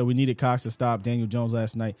 Will said we needed Cox to stop Daniel Jones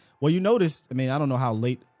last night. Well, you noticed, I don't know how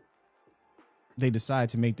late they decided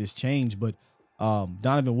to make this change, but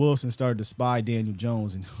Donovan Wilson started to spy Daniel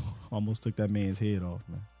Jones and almost took that man's head off,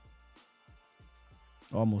 man.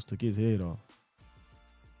 Almost took his head off.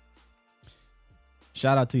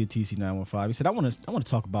 Shout out to you, TC915. He said, I want to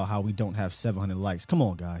talk about how we don't have 700 likes. Come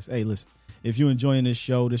on, guys. Hey, listen, if you're enjoying this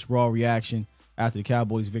show, this raw reaction after the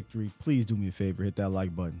Cowboys victory, please do me a favor. Hit that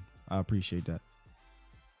like button. I appreciate that.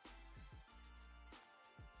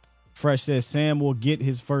 Fresh says Sam will get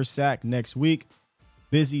his first sack next week.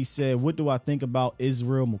 Busy said, what do I think about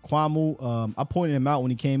Israel Mukuamu? I pointed him out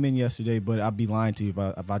when he came in yesterday, but I'd be lying to you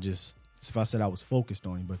if I said I was focused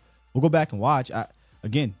on him. But we'll go back and watch.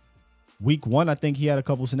 Again, week 1, I think he had a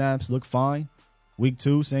couple snaps, looked fine. Week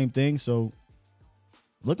 2, same thing. So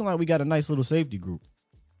looking like we got a nice little safety group.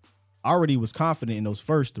 I already was confident in those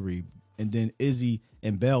first 3. And then Izzy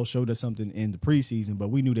and Bell showed us something in the preseason, but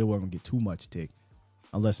we knew they weren't going to get too much tick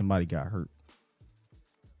unless somebody got hurt.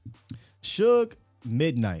 Suge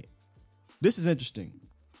Midnight. This is interesting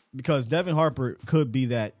because Devin Harper could be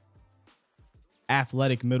that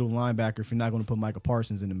athletic middle linebacker if you're not going to put Micah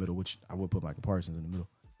Parsons in the middle, which I would put Micah Parsons in the middle.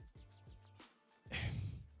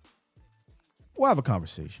 We'll have a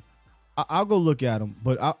conversation. I'll go look at him,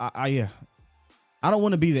 but I don't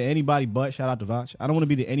want to be the anybody but. Shout out to Vach. I don't want to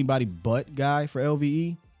be the anybody but guy for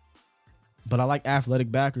LVE. But I like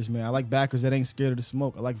athletic backers, man. I like backers that ain't scared of the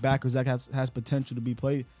smoke. I like backers that has potential to be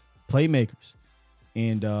playmakers.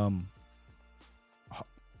 And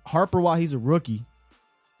Harper, while he's a rookie,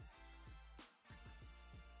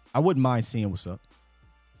 I wouldn't mind seeing what's up.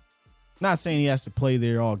 Not saying he has to play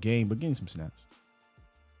there all game, but getting some snaps.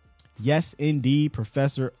 Yes, indeed,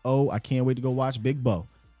 Professor O. I can't wait to go watch Big Bo.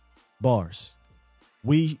 Bars.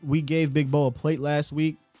 We gave Big Bo a plate last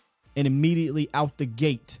week, and immediately out the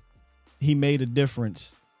gate, he made a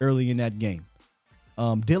difference early in that game.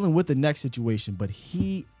 Dealing with the next situation, but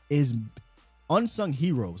he is unsung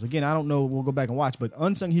heroes. Again, I don't know. We'll go back and watch, but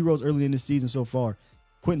unsung heroes early in this season so far,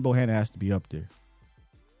 Quentin Bohanna has to be up there.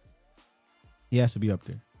 He has to be up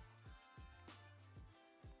there.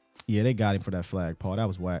 Yeah, they got him for that flag, Paul. That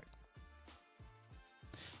was whack.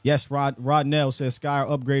 Yes, Rodnell says Sky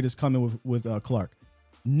upgrade is coming with Clark.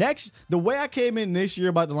 Next, the way I came in this year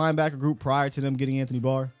about the linebacker group prior to them getting Anthony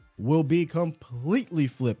Barr will be completely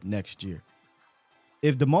flipped next year.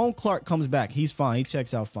 If Damone Clark comes back, he's fine. He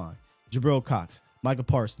checks out fine. Jabril Cox, Micah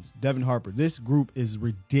Parsons, Devin Harper. This group is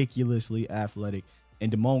ridiculously athletic,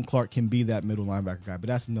 and Damone Clark can be that middle linebacker guy, but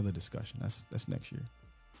that's another discussion. That's next year.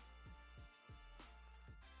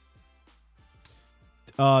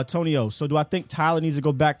 Tonio, so do I think Tyler needs to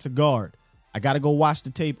go back to guard? I got to go watch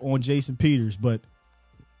the tape on Jason Peters, but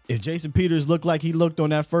if Jason Peters looked like he looked on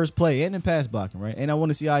that first play and in pass blocking, right, and I want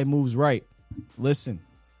to see how he moves right, listen,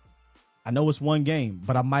 I know it's one game,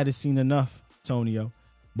 but I might have seen enough, Tonio.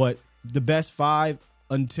 But the best 5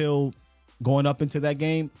 until going up into that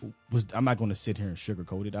game was, I'm not going to sit here and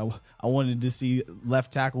sugarcoat it. I wanted to see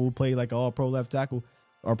left tackle who play like an all-pro left tackle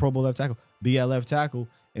or Pro Bowl left tackle, be at left tackle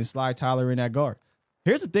and slide Tyler in that guard.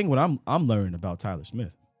 Here's the thing what I'm learning about Tyler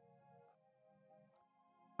Smith.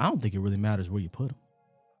 I don't think it really matters where you put him.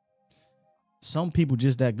 Some people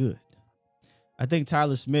just that good. I think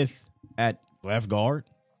Tyler Smith at left guard,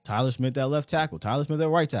 Tyler Smith at left tackle, Tyler Smith at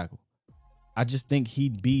right tackle. I just think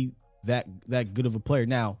he'd be that good of a player.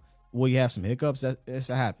 Now, will you have some hiccups? That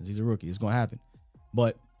happens. He's a rookie. It's going to happen.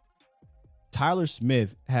 But Tyler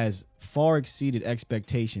Smith has far exceeded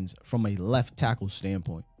expectations from a left tackle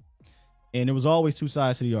standpoint. And there was always two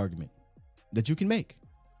sides to the argument that you can make.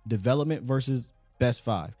 Development versus best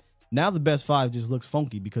five. Now the best five just looks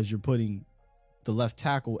funky because you're putting the left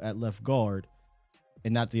tackle at left guard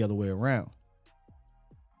and not the other way around.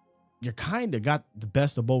 You're kind of got the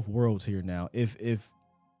best of both worlds here now if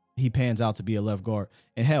he pans out to be a left guard.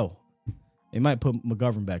 And hell, they might put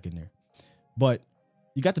McGovern back in there. But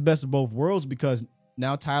you got the best of both worlds because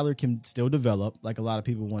now Tyler can still develop like a lot of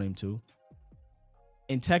people want him to.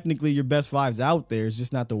 And technically your best five's out there. It's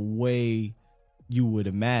just not the way you would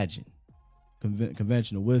imagine.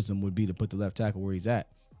 Conventional wisdom would be to put the left tackle where he's at.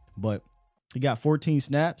 But he got 14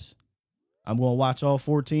 snaps. I'm going to watch all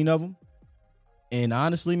 14 of them. And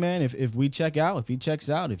honestly, man, if we check out, if he checks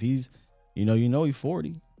out, if he's, he's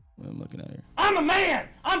 40. What I'm looking at here. I'm a man.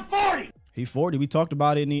 I'm 40. He's 40. We talked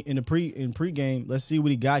about it in pregame. Let's see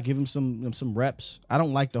what he got. Give him some reps. I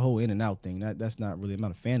don't like the whole in and out thing. That's not really. I'm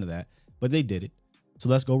not a fan of that. But they did it. So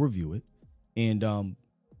let's go review it and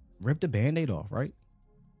rip the Band-Aid off, right?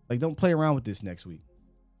 Like, don't play around with this next week.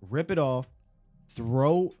 Rip it off.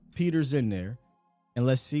 Throw Peters in there, and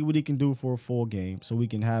let's see what he can do for a full game, so we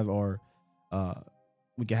can have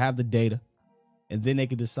the data, and then they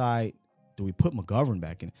can decide, do we put McGovern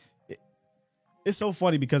back in? It's so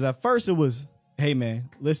funny because at first it was, hey man,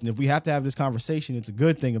 listen, if we have to have this conversation, it's a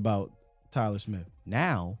good thing about Tyler Smith.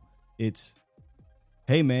 Now it's,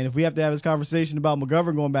 hey man, if we have to have this conversation about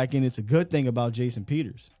McGovern going back in, it's a good thing about Jason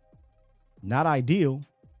Peters. Not ideal,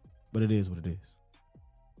 but it is what it is.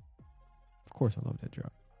 Of course, I love that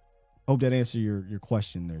drop. Hope that answered your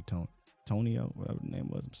question there, Tonio, whatever the name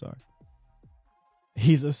was. I'm sorry.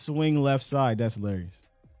 He's a swing left side. That's hilarious.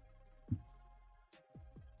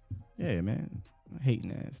 Yeah, man. I'm hating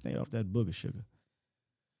that. Stay off that booger sugar.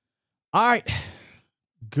 All right.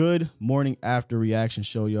 Good morning after reaction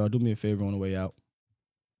show, y'all. Do me a favor on the way out.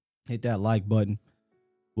 Hit that like button.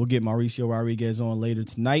 We'll get Mauricio Rodriguez on later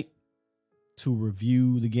tonight to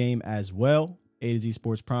review the game as well. A to Z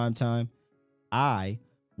Sports Primetime. I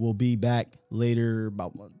will be back later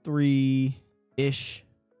about 3-ish.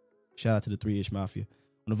 Shout out to the 3-ish Mafia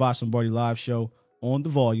on the Vosh Lombardi live show on the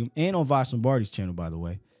volume and on Vosh Lombardi's channel, by the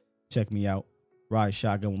way. Check me out. Ride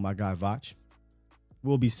shotgun with my guy Voch.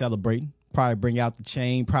 We'll be celebrating. Probably bring out the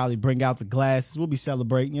chain. Probably bring out the glasses. We'll be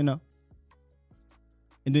celebrating, And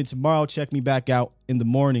then tomorrow, check me back out in the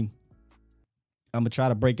morning. I'm going to try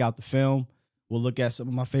to break out the film. We'll look at some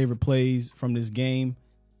of my favorite plays from this game.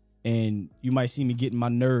 And you might see me getting my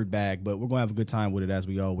nerd bag, but we're going to have a good time with it as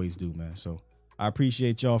we always do, man. So I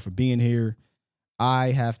appreciate y'all for being here.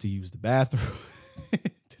 I have to use the bathroom.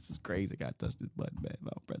 This is crazy. I got to touch this button, man.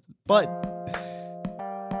 But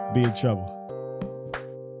be in trouble.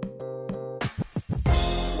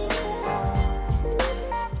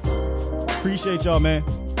 Appreciate y'all, man.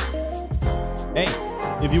 Hey,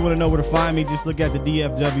 if you want to know where to find me, just look at the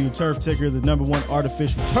DFW turf ticker, the #1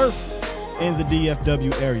 artificial turf in the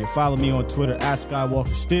DFW area. Follow me on Twitter at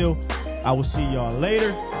Skywalker Still. I will see y'all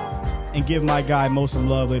later and give my guy Mo some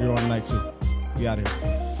love later on tonight too. We out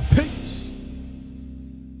here.